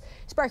campus,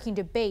 sparking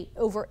debate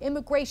over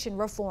immigration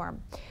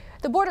reform.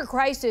 The border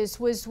crisis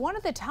was one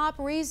of the top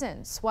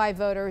reasons why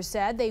voters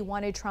said they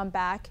wanted Trump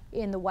back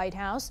in the White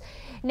House.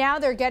 Now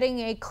they're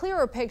getting a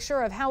clearer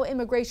picture of how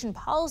immigration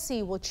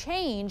policy will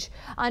change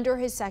under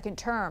his second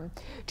term.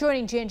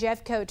 Joining Jan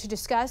Jeffcoat to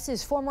discuss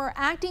is former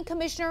acting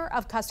commissioner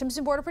of Customs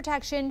and Border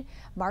Protection,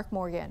 Mark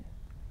Morgan.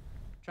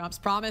 Trump's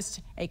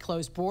promised a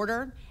closed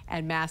border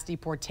and mass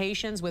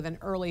deportations with an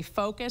early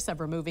focus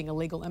of removing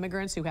illegal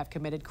immigrants who have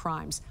committed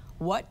crimes.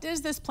 What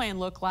does this plan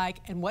look like,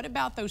 and what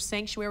about those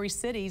sanctuary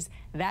cities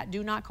that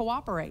do not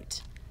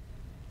cooperate?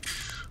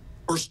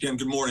 First, again,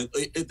 good morning.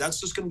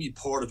 That's just going to be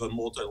part of a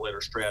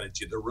multi-layer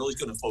strategy. They're really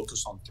going to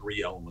focus on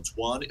three elements.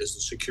 One is the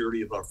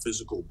security of our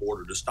physical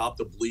border to stop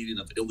the bleeding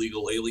of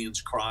illegal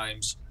aliens,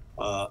 crimes,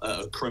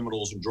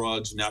 criminals, and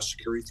drugs, and now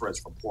security threats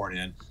from pouring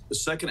in. The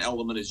second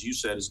element, as you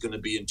said, is going to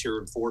be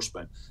interior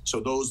enforcement. So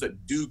those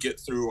that do get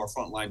through our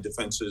frontline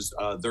defenses,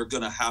 they're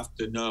going to have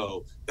to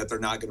know that they're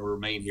not going to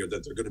remain here,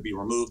 that they're going to be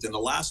removed. And the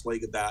last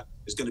leg of that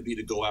is going to be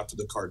to go after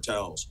the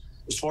cartels.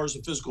 As far as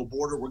the physical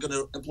border, we're going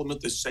to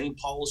implement the same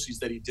policies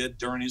that he did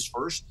during his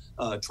first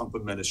Trump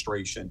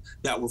administration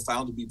that were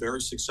found to be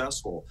very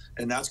successful.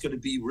 And that's going to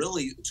be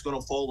really, it's going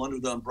to fall under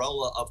the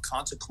umbrella of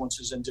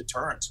consequences and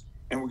deterrence.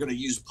 And we're going to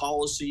use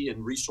policy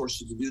and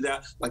resources to do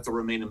that, like the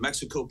Remain in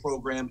Mexico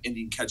program,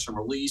 Indian Catch and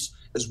Release,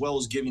 as well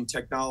as giving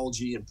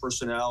technology and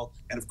personnel,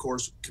 and of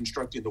course,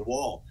 constructing the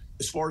wall.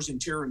 As far as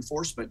interior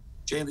enforcement,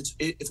 Jan, if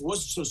it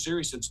wasn't so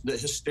serious, the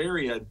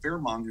hysteria and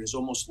fear-mongering is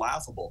almost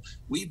laughable.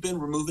 We've been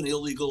removing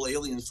illegal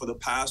aliens for the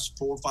past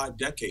 4 or 5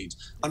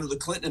 decades. Under the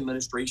Clinton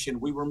administration,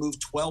 we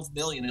removed 12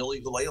 million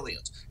illegal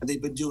aliens, and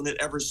they've been doing it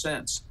ever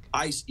since.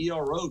 ICE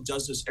ERO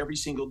does this every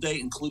single day,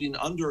 including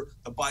under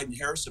the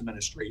Biden-Harris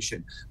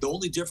administration. The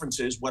only difference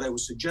is, what I would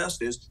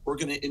suggest is, we're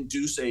going to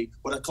induce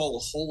what I call a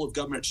whole of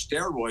government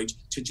steroids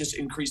to just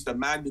increase the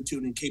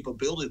magnitude and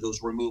capability of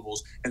those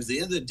removals. And at the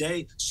end of the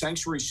day,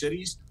 sanctuary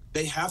cities,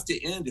 they have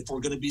to end if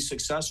we're going to be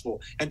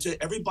successful. And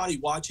to everybody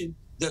watching,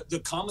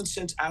 the common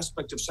sense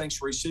aspect of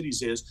sanctuary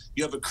cities is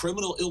you have a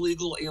criminal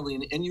illegal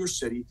alien in your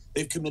city.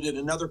 They've committed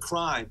another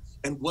crime.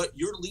 And what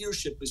your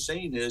leadership is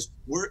saying is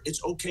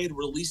it's okay to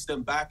release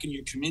them back in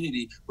your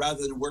community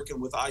rather than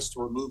working with ICE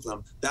to remove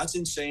them. That's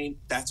insane.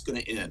 That's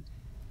going to end.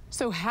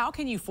 So how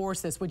can you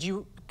force this? Would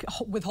you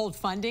withhold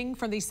funding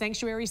from these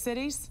sanctuary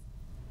cities?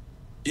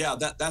 Yeah,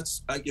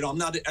 that's I'm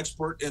not an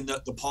expert in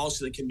the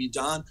policy that can be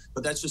done,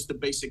 but that's just the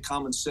basic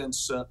common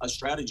sense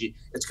strategy.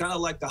 It's kind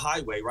of like the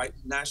highway, right?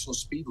 National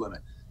speed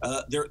limit.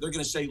 They're going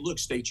to say, look,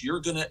 states, you're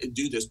going to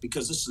do this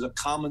because this is a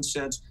common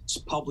sense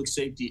public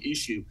safety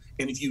issue.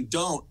 And if you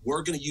don't,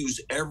 we're going to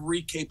use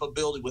every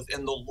capability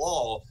within the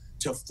law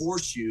to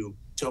force you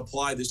to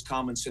apply this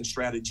common sense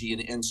strategy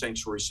in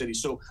sanctuary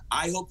cities. So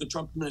I hope the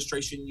Trump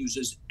administration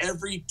uses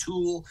every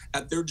tool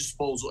at their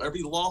disposal,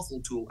 every lawful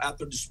tool at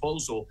their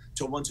disposal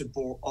to once and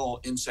for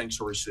all in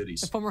sanctuary cities.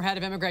 The former head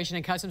of Immigration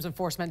and Customs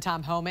Enforcement,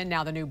 Tom Homan,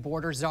 now the new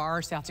border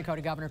czar, South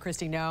Dakota Governor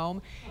Kristi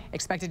Noem,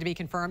 expected to be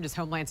confirmed as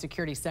Homeland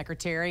Security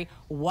Secretary.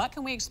 What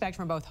can we expect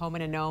from both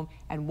Homan and Noem,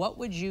 and what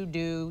would you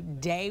do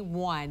day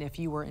one if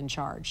you were in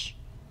charge?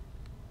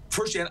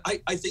 First, Jan, I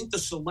think the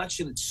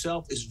selection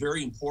itself is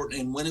very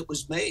important and when it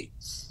was made.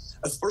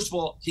 First of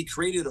all, he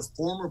created a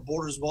former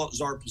border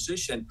czar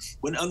position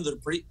when under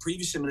the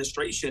previous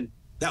administration,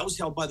 that was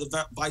held by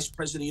the Vice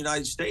President of the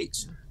United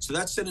States. So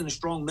that's sending a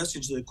strong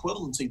message of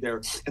equivalency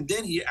there. And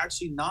then he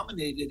actually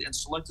nominated and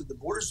selected the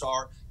border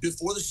czar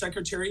before the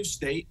Secretary of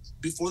State,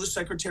 before the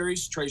Secretary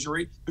of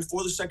Treasury,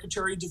 before the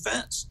Secretary of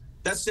Defense.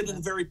 That's sending a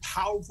very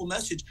powerful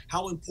message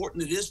how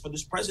important it is for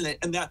this president,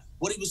 and that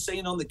what he was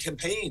saying on the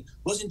campaign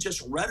wasn't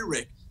just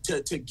rhetoric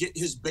to get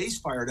his base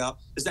fired up,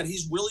 is that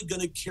he's really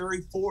going to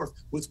carry forth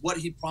with what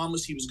he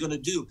promised he was going to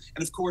do.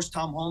 And of course,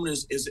 Tom Homan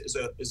is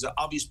an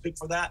obvious pick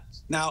for that.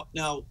 Now,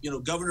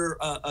 Governor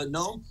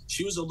Noem,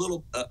 she was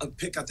a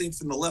pick, I think,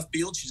 from the left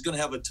field. She's going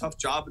to have a tough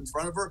job in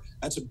front of her.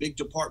 That's a big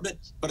department.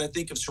 But I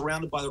think if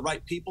surrounded by the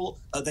right people,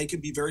 they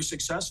can be very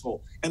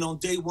successful. And on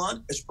day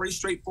one, it's pretty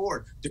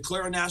straightforward.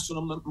 Declare a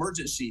national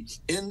emergency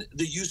in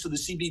the use of the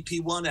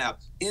CBP-1 app,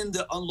 in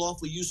the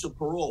unlawful use of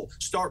parole,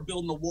 start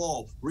building the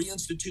wall,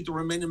 reinstitute the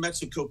Remain in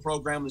Mexico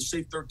program and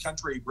safe third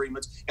country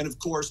agreements, and of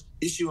course,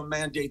 issue a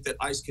mandate that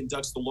ICE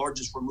conducts the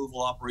largest removal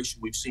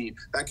operation we've seen.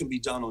 That can be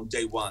done on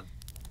day one.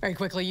 Very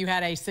quickly, you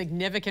had a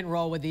significant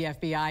role with the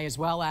FBI as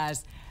well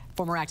as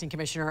former acting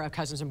commissioner of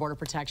Customs and Border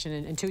Protection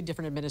in 2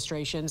 different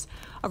administrations.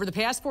 Over the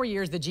past 4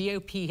 years, the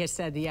GOP has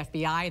said the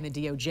FBI and the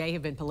DOJ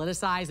have been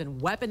politicized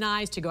and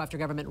weaponized to go after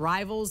government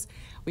rivals.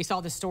 We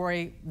saw the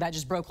story that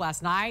just broke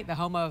last night. The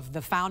home of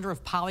the founder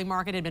of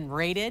Polymarket had been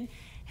raided.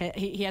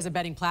 He has a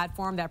betting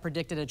platform that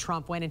predicted a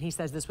Trump win, and he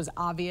says this was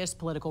obvious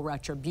political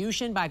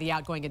retribution by the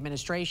outgoing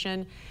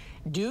administration.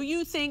 Do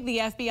you think the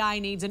FBI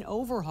needs an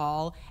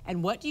overhaul,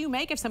 and what do you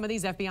make of some of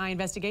these FBI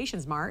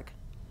investigations, Mark?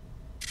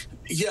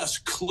 Yes,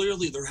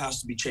 clearly there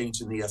has to be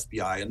change in the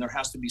FBI, and there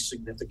has to be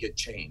significant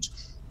change.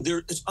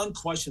 It's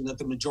unquestioned that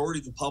the majority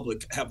of the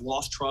public have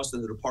lost trust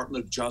in the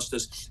Department of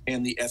Justice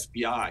and the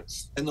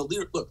FBI. And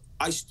look,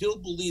 I still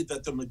believe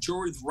that the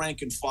majority of the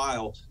rank and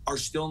file are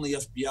still in the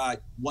FBI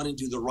wanting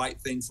to do the right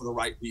thing for the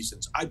right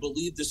reasons. I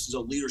believe this is a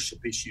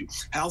leadership issue.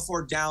 How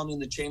far down in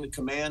the chain of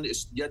command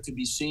is yet to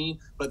be seen,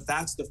 but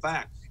that's the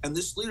fact. And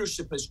this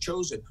leadership has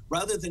chosen,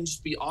 rather than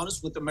just be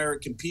honest with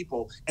American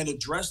people and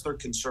address their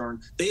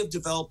concern, they have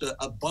developed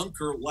a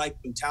bunker-like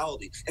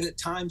mentality, and at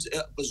times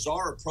a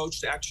bizarre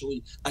approach to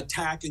actually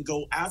attack and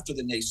go after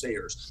the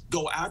naysayers,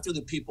 go after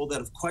the people that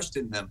have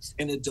questioned them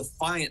in a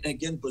defiant,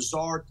 again,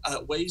 bizarre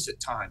ways at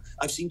times.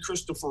 I've seen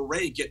Christopher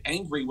Wray get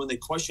angry when they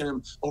question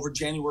him over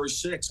January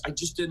 6th. I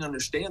just didn't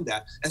understand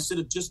that, instead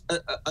of just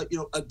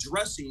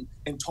addressing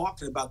and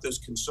talking about those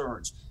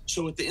concerns.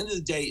 So at the end of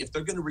the day, if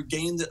they're going to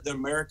regain the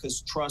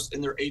America's trust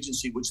in their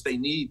agency, which they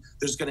need,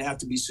 there's going to have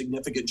to be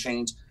significant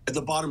change. At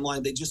the bottom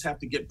line, they just have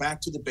to get back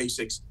to the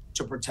basics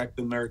to protect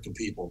the American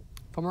people.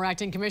 Former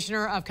Acting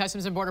Commissioner of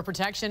Customs and Border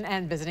Protection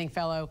and visiting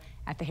fellow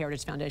at the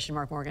Heritage Foundation,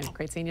 Mark Morgan.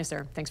 Great seeing you,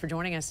 sir. Thanks for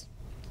joining us.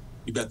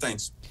 You bet.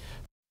 Thanks.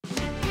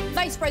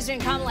 Vice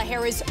President Kamala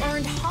Harris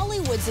earned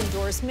Hollywood's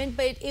endorsement,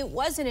 but it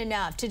wasn't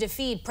enough to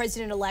defeat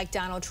President-elect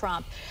Donald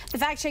Trump. The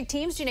Fact Check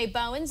team's Janae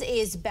Bowens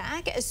is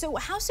back. So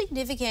how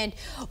significant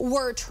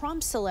were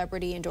Trump's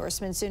celebrity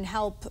endorsements in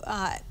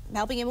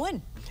helping him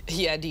win?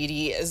 Yeah, Dee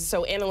Dee.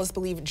 So analysts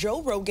believe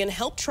Joe Rogan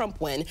helped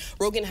Trump win.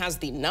 Rogan has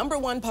the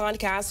 #1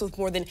 podcast with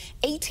more than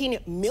 18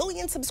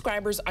 million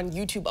subscribers on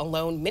YouTube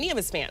alone. Many of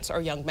his fans are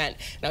young men.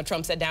 Now,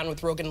 Trump sat down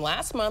with Rogan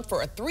last month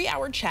for a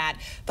 3-hour chat.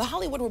 The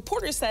Hollywood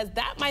Reporter says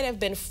that might have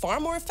been far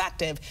more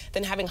effective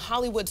than having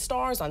Hollywood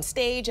stars on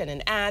stage and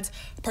in ads,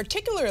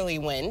 particularly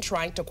when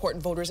trying to court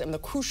voters in the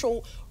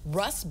crucial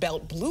Rust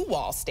Belt Blue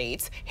Wall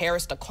states.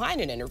 Harris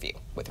declined an interview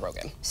with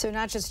Rogan. So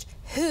not just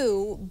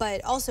who,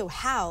 but also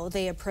how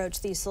they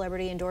approach these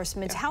celebrity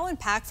endorsements. How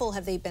impactful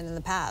have they been in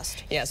the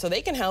past? Yeah, so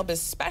they can help,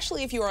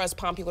 especially if you are as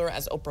popular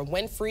as Oprah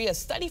Winfrey. A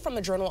study from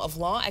the Journal of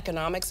Law,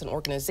 Economics, and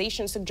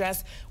Organization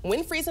suggests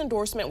Winfrey's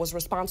endorsement was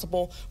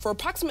responsible for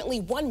approximately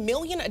 1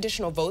 million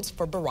additional votes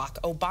for Barack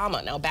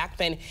Obama. Now, back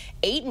then,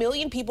 8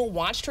 million people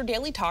watched her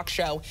daily talk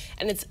show,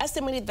 and it's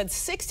estimated that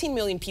 16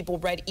 million people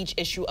read each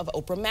issue of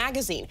Oprah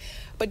magazine.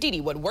 But Dee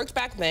Dee, what worked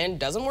back then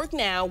doesn't work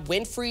now.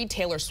 Winfrey,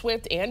 Taylor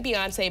Swift, and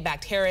Beyonce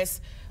backed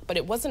Harris, but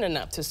it wasn't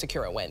enough to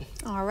secure a win.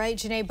 All right,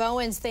 Janae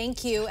Bowens,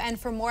 thank you. And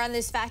for more on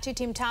this Fact Check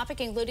team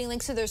topic, including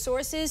links to their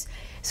sources,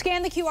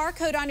 scan the QR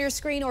code on your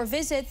screen or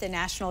visit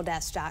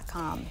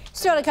thenationaldesk.com.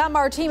 Still to come,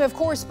 our team of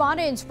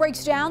correspondents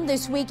breaks down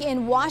this week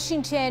in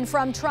Washington,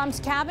 from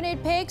Trump's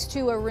cabinet picks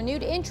to a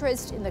renewed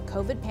interest in the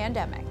COVID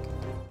pandemic.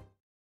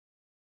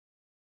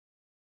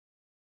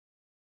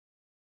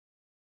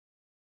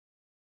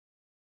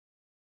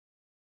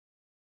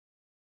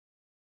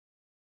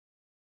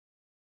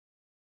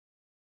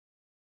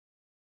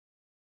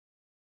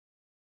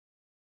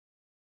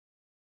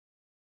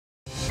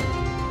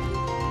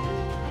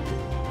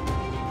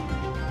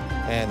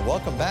 And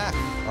welcome back.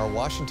 Our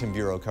Washington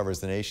Bureau covers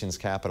the nation's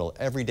capital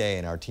every day,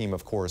 and our team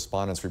of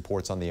correspondents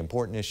reports on the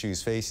important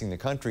issues facing the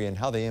country and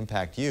how they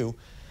impact you.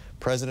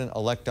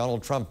 President-elect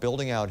Donald Trump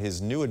building out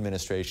his new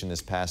administration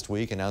this past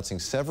week, announcing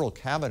several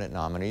cabinet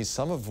nominees,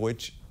 some of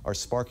which are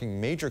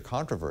sparking major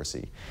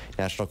controversy.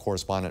 National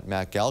correspondent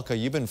Matt Galka,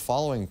 you've been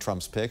following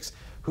Trump's picks.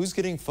 Who's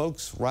getting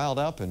folks riled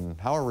up,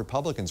 and how are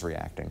Republicans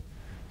reacting?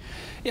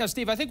 Yeah,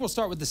 Steve, I think we'll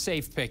start with the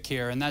safe pick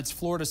here, and that's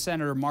Florida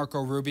Senator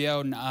Marco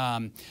Rubio,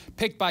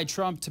 picked by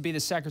Trump to be the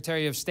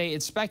Secretary of State.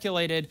 It's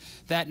speculated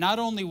that not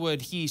only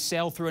would he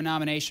sail through a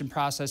nomination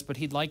process, but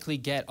he'd likely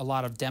get a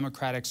lot of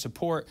Democratic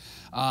support.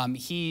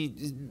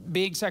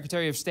 Being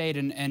Secretary of State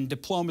and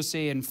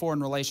diplomacy and foreign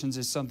relations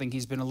is something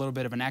he's been a little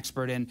bit of an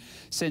expert in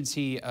since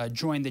he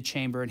joined the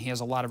chamber, and he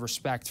has a lot of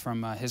respect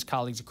from his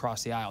colleagues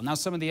across the aisle. Now,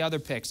 some of the other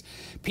picks.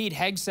 Pete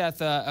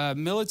Hegseth, a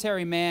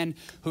military man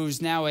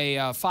who's now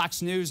a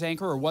Fox News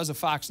anchor, or was a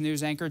Fox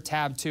News anchor,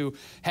 tabbed to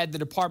head the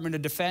Department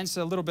of Defense.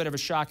 A little bit of a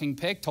shocking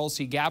pick.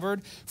 Tulsi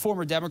Gabbard,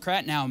 former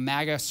Democrat, now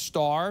MAGA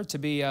star, to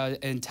be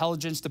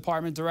Intelligence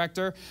Department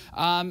Director.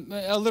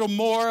 A little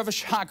more of a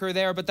shocker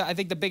there, but I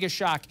think the biggest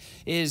shock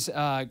is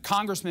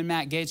Congressman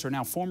Matt Gaetz, or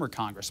now former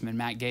Congressman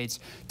Matt Gaetz,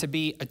 to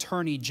be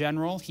Attorney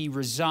General. He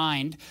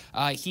resigned.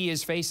 He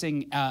is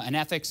facing an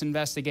ethics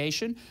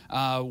investigation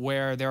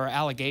where there are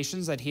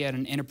allegations that he had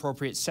an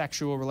inappropriate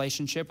sexual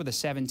relationship with a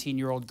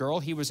 17-year-old girl.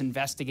 He was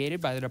investigated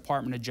by the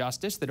Department of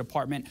Justice, the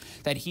department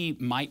that he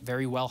might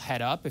very well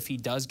head up if he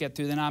does get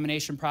through the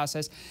nomination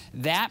process.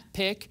 That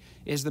pick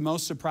is the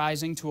most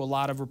surprising to a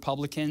lot of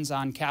Republicans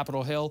on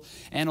Capitol Hill,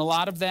 and a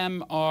lot of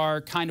them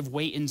are kind of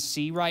wait and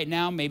see right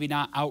now, maybe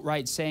not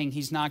outright saying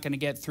he's not going to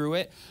get through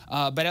it,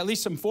 but at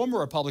least some former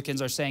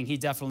Republicans are saying he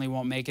definitely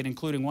won't make it,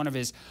 including one of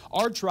his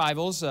arch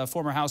rivals,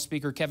 former House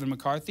Speaker Kevin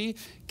McCarthy.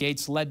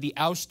 Gaetz led the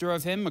ouster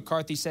of him.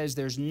 McCarthy says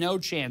there's no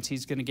chance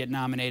he's going to get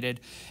nominated,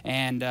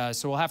 and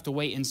so we'll have to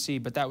wait and see,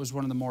 but that was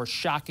one of the more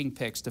shocking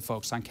picks to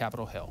folks on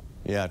Capitol Hill.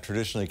 Yeah,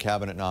 traditionally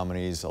cabinet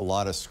nominees, a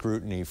lot of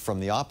scrutiny from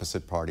the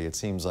opposite party. It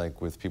seems like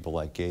with people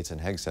like Gaetz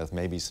and Hegseth,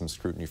 maybe some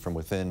scrutiny from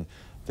within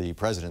the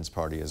president's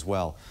party as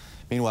well.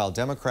 Meanwhile,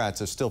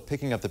 Democrats are still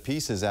picking up the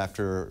pieces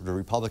after the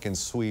Republican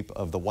sweep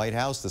of the White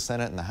House, the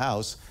Senate, and the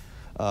House.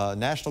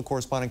 National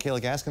correspondent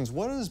Kayla Gaskins,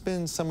 what has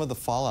been some of the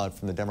fallout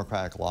from the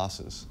Democratic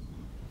losses?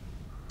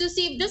 So,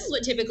 Steve, this is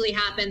what typically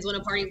happens when a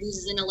party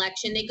loses an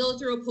election. They go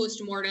through a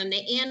postmortem.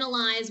 They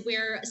analyze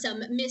where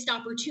some missed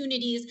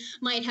opportunities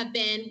might have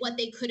been, what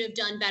they could have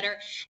done better.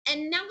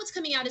 And now what's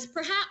coming out is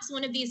perhaps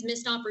one of these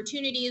missed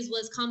opportunities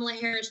was Kamala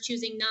Harris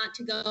choosing not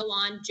to go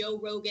on Joe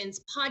Rogan's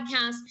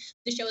podcast.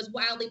 The show is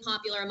wildly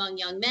popular among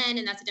young men,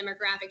 and that's a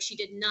demographic she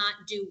did not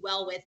do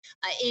well with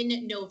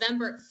in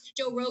November.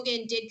 Joe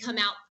Rogan did come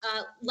out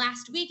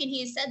last week, and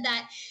he said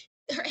that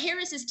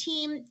Harris's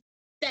team,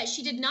 that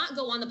she did not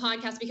go on the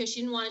podcast because she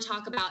didn't want to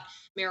talk about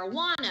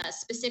marijuana,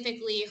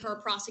 specifically her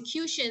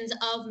prosecutions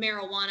of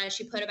marijuana.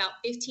 She put about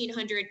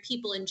 1,500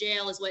 people in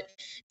jail, is what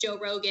Joe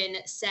Rogan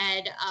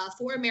said,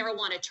 for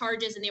marijuana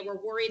charges. And they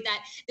were worried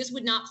that this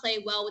would not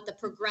play well with the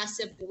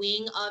progressive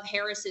wing of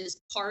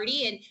Harris's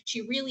party. And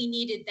she really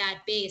needed that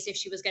base if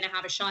she was going to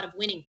have a shot of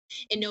winning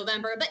in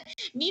November. But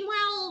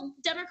meanwhile,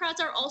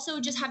 Democrats are also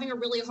just having a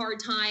really hard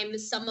time,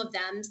 some of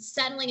them,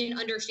 settling and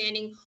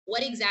understanding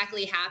what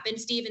exactly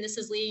happened, Steve. And this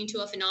is leading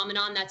to a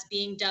phenomenon that's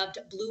being dubbed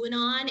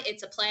Blueanon.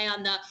 It's a play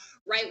on the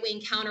right-wing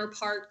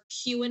counterpart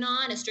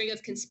QAnon, a string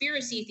of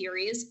conspiracy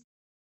theories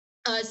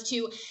as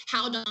to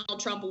how Donald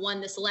Trump won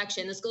this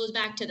election. This goes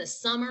back to the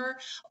summer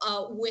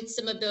with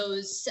some of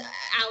those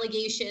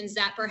allegations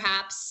that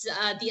perhaps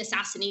the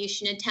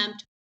assassination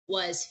attempt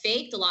was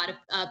faked. A lot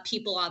of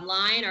people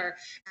online are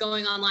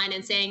going online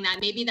and saying that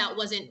maybe that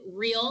wasn't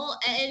real.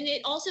 And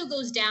it also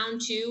goes down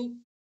to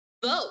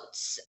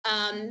votes.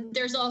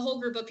 There's a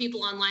whole group of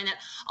people online that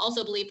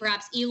also believe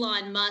perhaps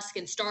Elon Musk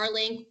and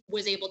Starlink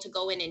was able to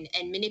go in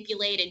and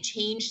manipulate and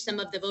change some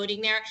of the voting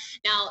there.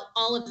 Now,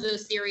 all of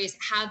those theories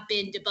have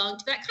been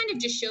debunked. That kind of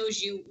just shows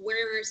you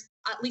where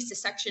at least a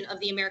section of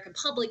the American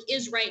public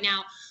is right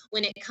now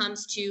when it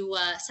comes to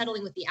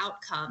settling with the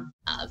outcome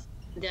of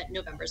the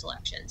November's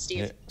election.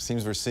 Steve? It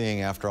seems we're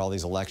seeing after all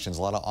these elections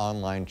a lot of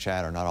online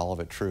chatter, not all of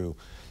it true.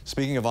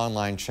 Speaking of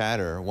online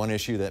chatter, one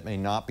issue that may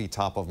not be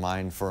top of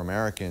mind for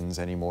Americans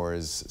anymore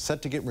is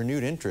set to get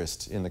renewed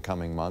interest in the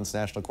coming months.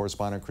 National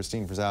correspondent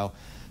Christine Frizzau,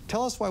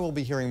 tell us why we'll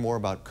be hearing more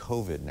about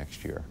COVID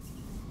next year.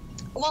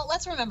 Well,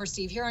 let's remember,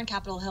 Steve, here on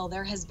Capitol Hill,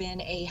 there has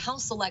been a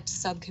House Select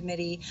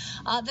Subcommittee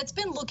that's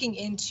been looking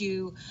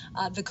into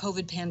the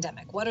COVID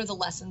pandemic. What are the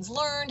lessons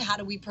learned? How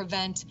do we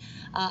prevent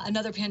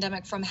another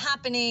pandemic from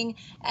happening?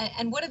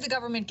 And what did the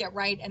government get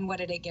right and what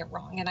did it get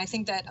wrong? And I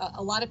think that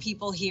a lot of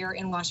people here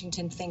in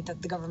Washington think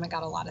that the government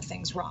got a lot of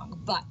things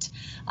wrong. But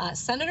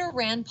Senator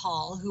Rand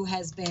Paul, who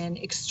has been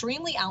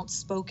extremely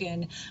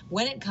outspoken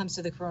when it comes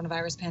to the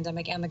coronavirus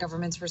pandemic and the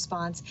government's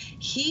response,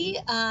 he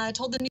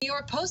told the New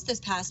York Post this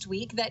past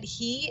week that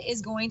he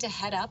is going to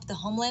head up the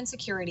Homeland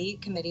Security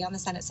Committee on the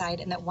Senate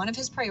side, and that one of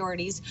his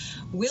priorities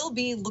will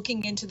be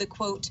looking into the,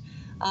 quote,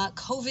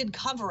 COVID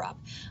cover-up.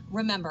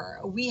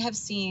 Remember, we have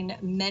seen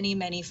many,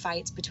 many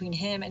fights between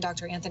him and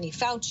Dr. Anthony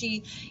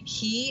Fauci.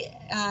 He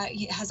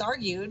has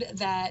argued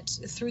that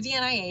through the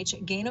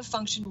NIH,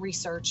 gain-of-function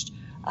research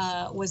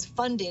was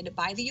funded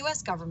by the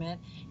U.S.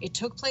 government. It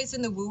took place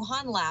in the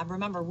Wuhan lab.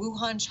 Remember,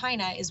 Wuhan,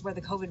 China is where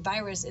the COVID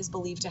virus is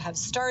believed to have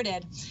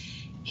started.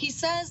 He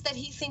says that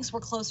he thinks we're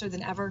closer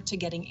than ever to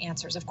getting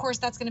answers. Of course,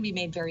 that's going to be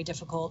made very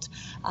difficult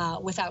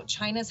without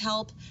China's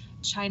help.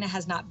 China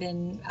has not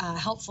been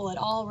helpful at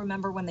all.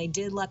 Remember when they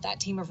did let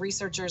that team of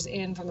researchers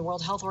in from the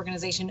World Health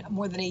Organization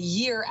more than a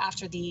year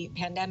after the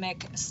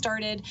pandemic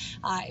started.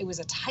 It was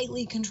a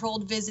tightly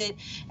controlled visit,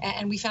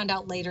 and we found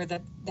out later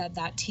that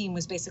that team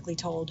was basically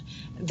told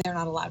they're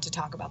not allowed to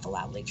talk about the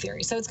lab leak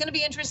theory. So it's going to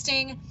be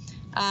interesting.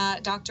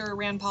 Dr.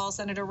 Rand Paul,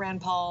 Senator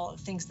Rand Paul,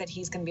 thinks that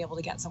he's going to be able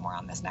to get somewhere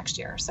on this next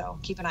year. So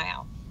keep an eye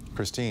out.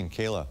 Christine,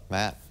 Kayla,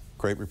 Matt,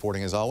 great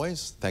reporting as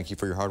always. Thank you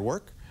for your hard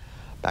work.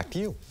 Back to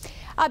you.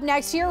 Up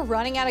next year,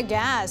 running out of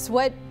gas.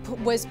 What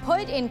was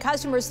put in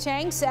customers'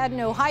 tanks at an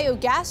Ohio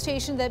gas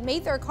station that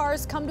made their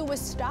cars come to a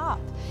stop.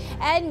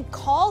 And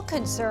call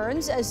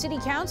concerns. A city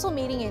council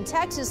meeting in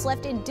Texas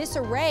left in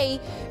disarray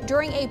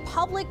during a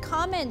public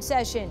comment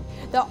session.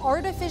 The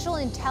artificial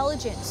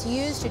intelligence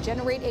used to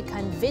generate a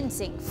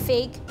convincing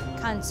fake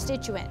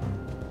constituent.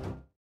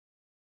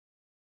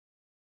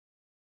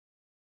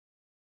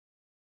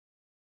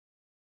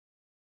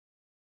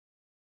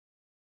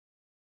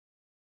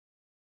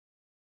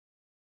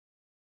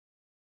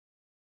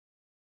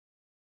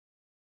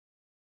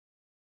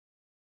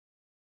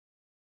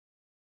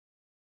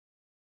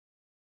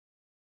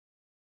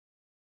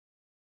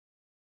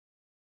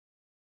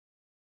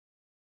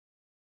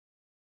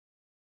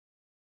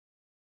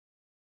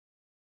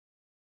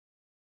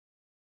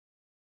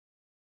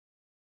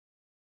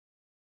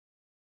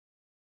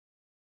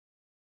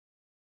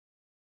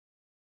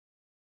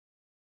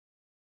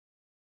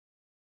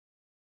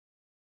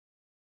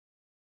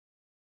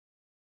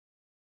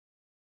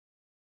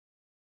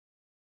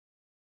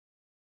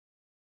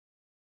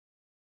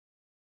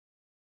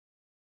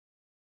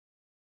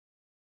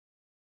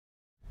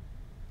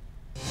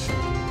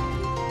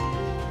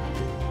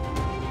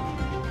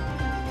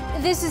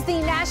 This is the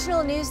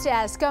National News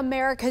Desk,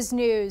 America's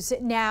News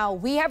Now.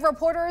 We have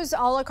reporters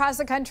all across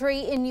the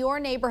country in your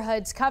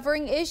neighborhoods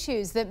covering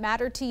issues that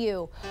matter to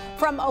you.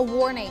 From a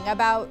warning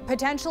about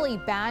potentially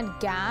bad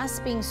gas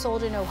being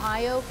sold in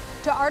Ohio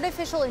to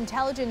artificial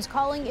intelligence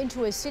calling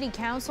into a city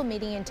council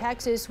meeting in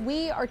Texas,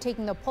 we are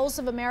taking the pulse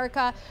of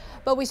America.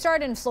 But we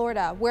start in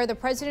Florida, where the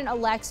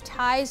president-elect's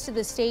ties to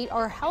the state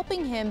are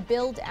helping him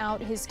build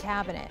out his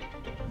cabinet.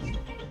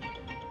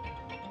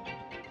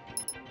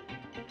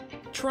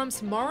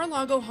 Trump's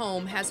Mar-a-Lago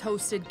home has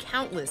hosted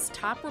countless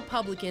top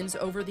Republicans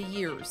over the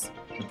years.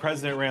 The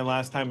president ran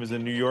last time as a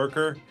New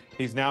Yorker.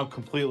 He's now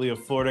completely a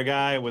Florida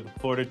guy with a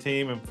Florida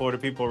team and Florida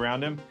people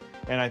around him.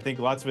 And I think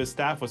lots of his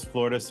staff was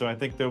Florida, so I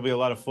think there'll be a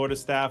lot of Florida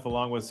staff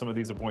along with some of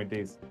these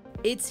appointees.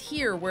 It's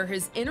here where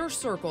his inner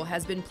circle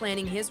has been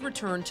planning his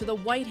return to the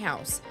White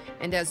House.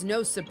 And as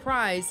no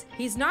surprise,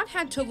 he's not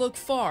had to look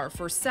far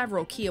for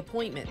several key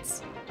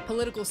appointments.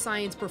 Political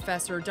science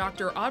professor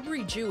Dr.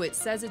 Aubrey Jewett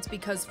says it's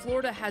because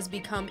Florida has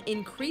become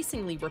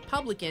increasingly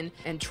Republican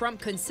and Trump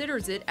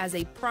considers it as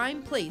a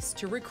prime place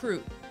to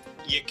recruit.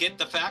 You get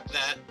the fact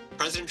that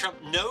President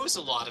Trump knows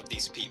a lot of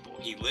these people.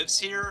 He lives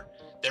here,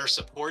 they're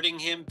supporting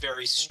him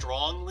very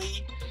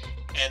strongly,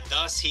 and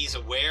thus he's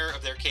aware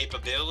of their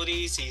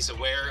capabilities, he's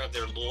aware of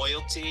their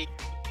loyalty.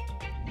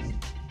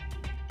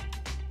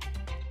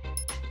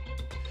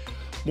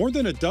 More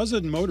than a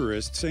dozen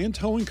motorists and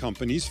towing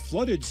companies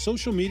flooded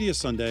social media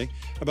Sunday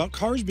about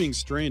cars being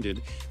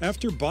stranded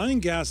after buying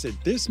gas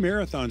at this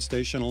marathon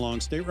station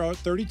along State Route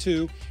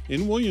 32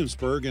 in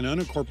Williamsburg in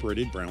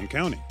unincorporated Brown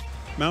County.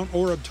 Mount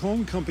Orab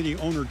Towing Company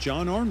owner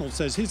John Arnold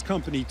says his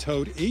company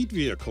towed 8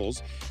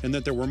 vehicles and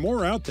that there were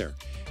more out there.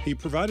 He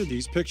provided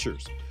these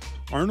pictures.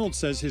 Arnold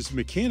says his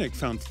mechanic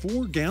found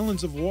 4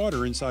 gallons of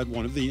water inside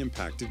one of the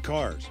impacted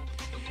cars.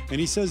 And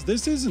he says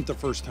this isn't the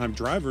first time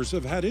drivers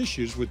have had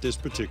issues with this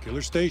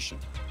particular station.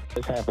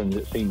 This happens,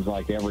 it seems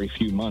like, every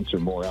few months or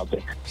more out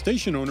there.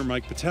 Station owner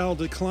Mike Patel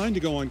declined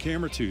to go on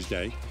camera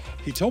Tuesday.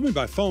 He told me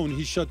by phone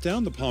he shut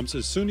down the pumps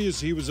as soon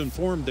as he was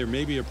informed there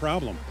may be a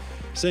problem,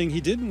 saying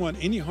he didn't want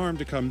any harm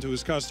to come to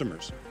his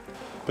customers.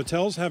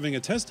 Patel's having a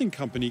testing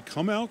company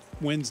come out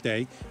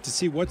Wednesday to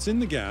see what's in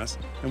the gas,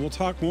 and we'll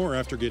talk more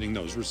after getting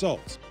those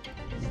results.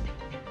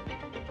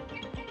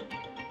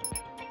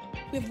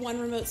 We have one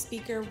remote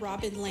speaker,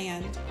 Robin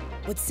Land.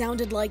 What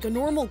sounded like a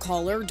normal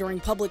caller during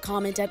public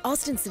comment at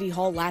Austin City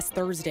Hall last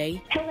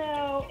Thursday.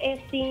 Hello,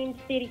 esteemed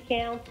City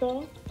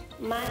Council.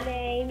 My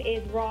name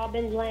is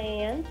Robin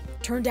Land.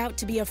 Turned out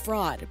to be a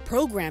fraud,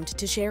 programmed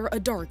to share a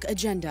dark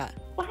agenda.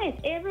 Why is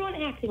everyone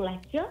acting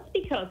like just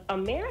because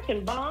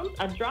American bombs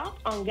are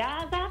dropped on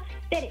Gaza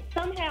that it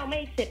somehow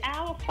makes it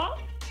our fault?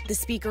 The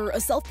speaker, a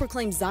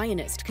self-proclaimed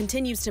Zionist,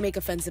 continues to make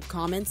offensive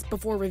comments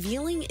before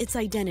revealing its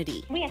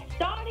identity. We have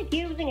started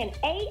using an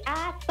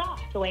AI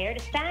software to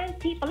sign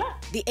people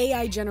up. The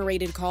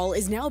AI-generated call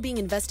is now being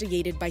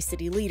investigated by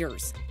city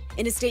leaders.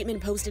 In a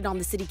statement posted on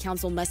the City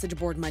Council message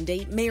board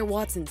Monday, Mayor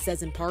Watson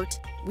says in part,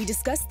 "We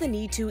discussed the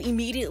need to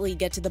immediately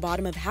get to the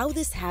bottom of how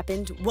this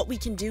happened, what we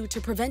can do to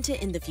prevent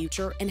it in the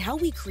future, and how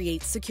we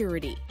create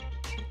security."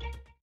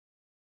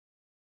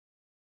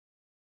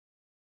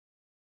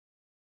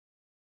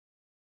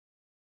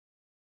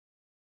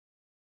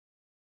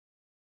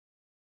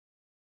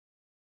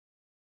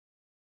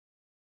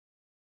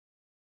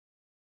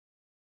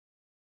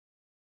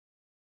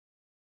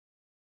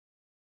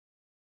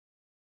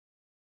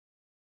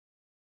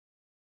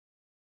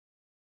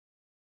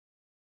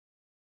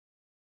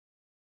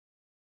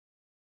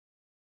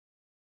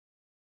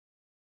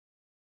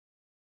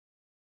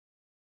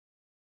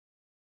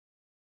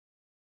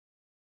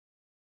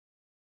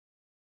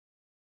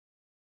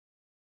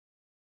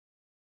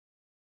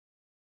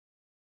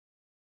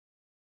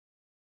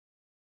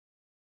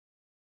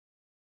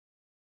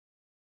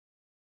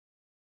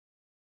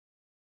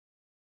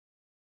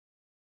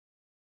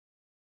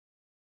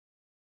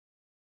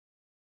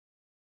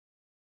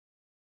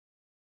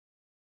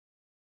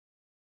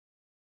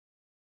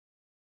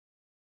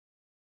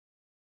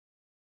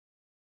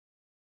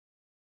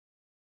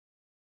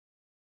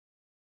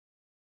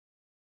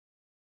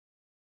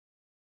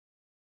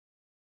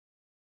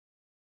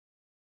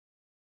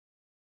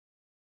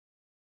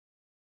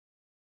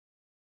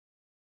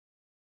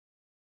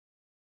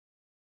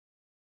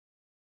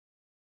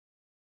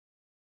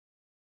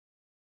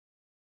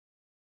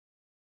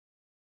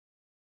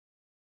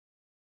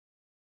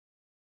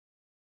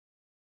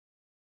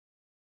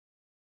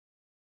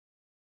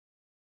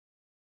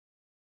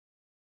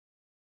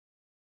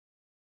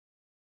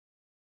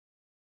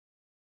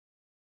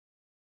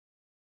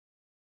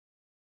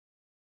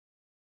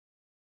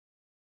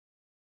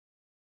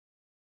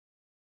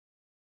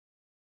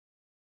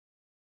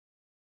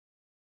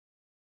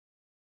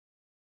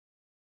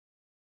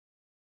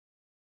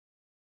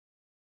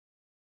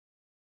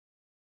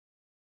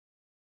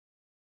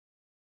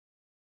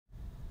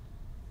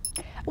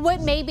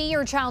 What may be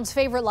your child's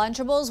favorite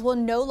Lunchables will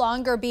no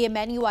longer be a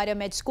menu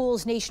item at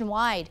schools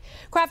nationwide.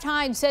 Kraft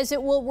Heinz says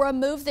it will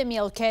remove the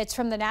meal kits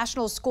from the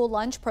National School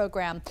Lunch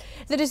Program.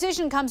 The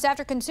decision comes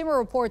after Consumer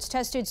Reports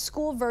tested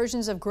school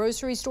versions of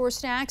grocery store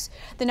snacks.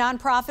 The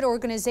nonprofit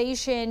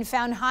organization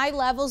found high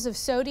levels of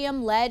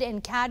sodium, lead,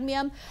 and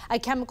cadmium, a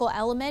chemical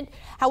element.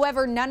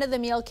 However, none of the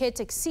meal kits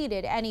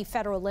exceeded any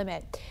federal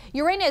limit.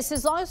 Uranus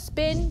has long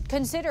been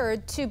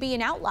considered to be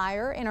an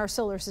outlier in our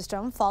solar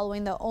system,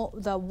 following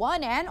the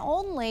one and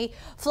only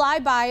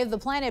flyby of the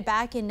planet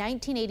back in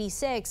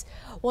 1986.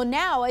 Well,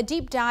 now a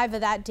deep dive of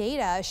that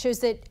data shows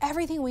that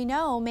everything we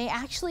know may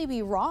actually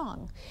be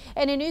wrong.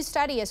 In a new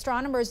study,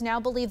 astronomers now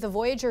believe the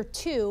Voyager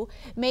 2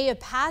 may have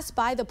passed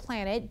by the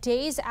planet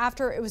days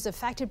after it was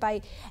affected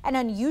by an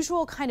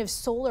unusual kind of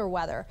solar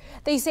weather.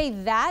 They say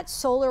that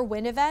solar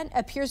wind event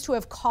appears to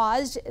have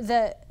caused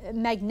the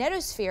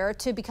magnetosphere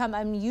to become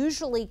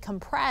unusually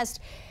compressed.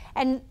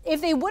 And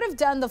if they would have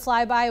done the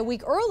flyby a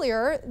week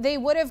earlier, they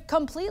would have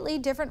completely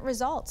different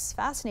results.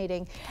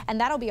 Fascinating. And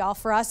that'll be all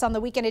for us on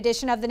the weekend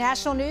edition of the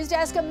National News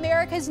Desk,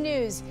 America's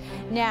News.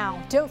 Now,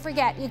 don't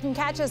forget, you can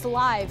catch us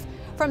live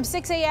from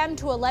 6 a.m.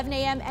 to 11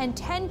 a.m. and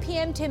 10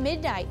 p.m. to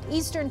midnight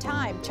Eastern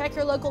Time. Check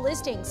your local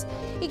listings.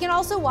 You can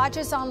also watch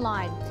us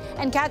online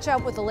and catch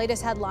up with the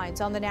latest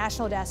headlines on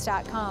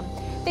thenationaldesk.com.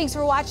 Thanks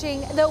for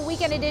watching the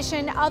weekend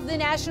edition of the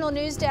National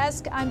News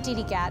Desk. I'm Dee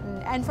Dee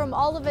Gatton, and from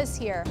all of us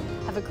here,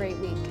 have a great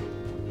week.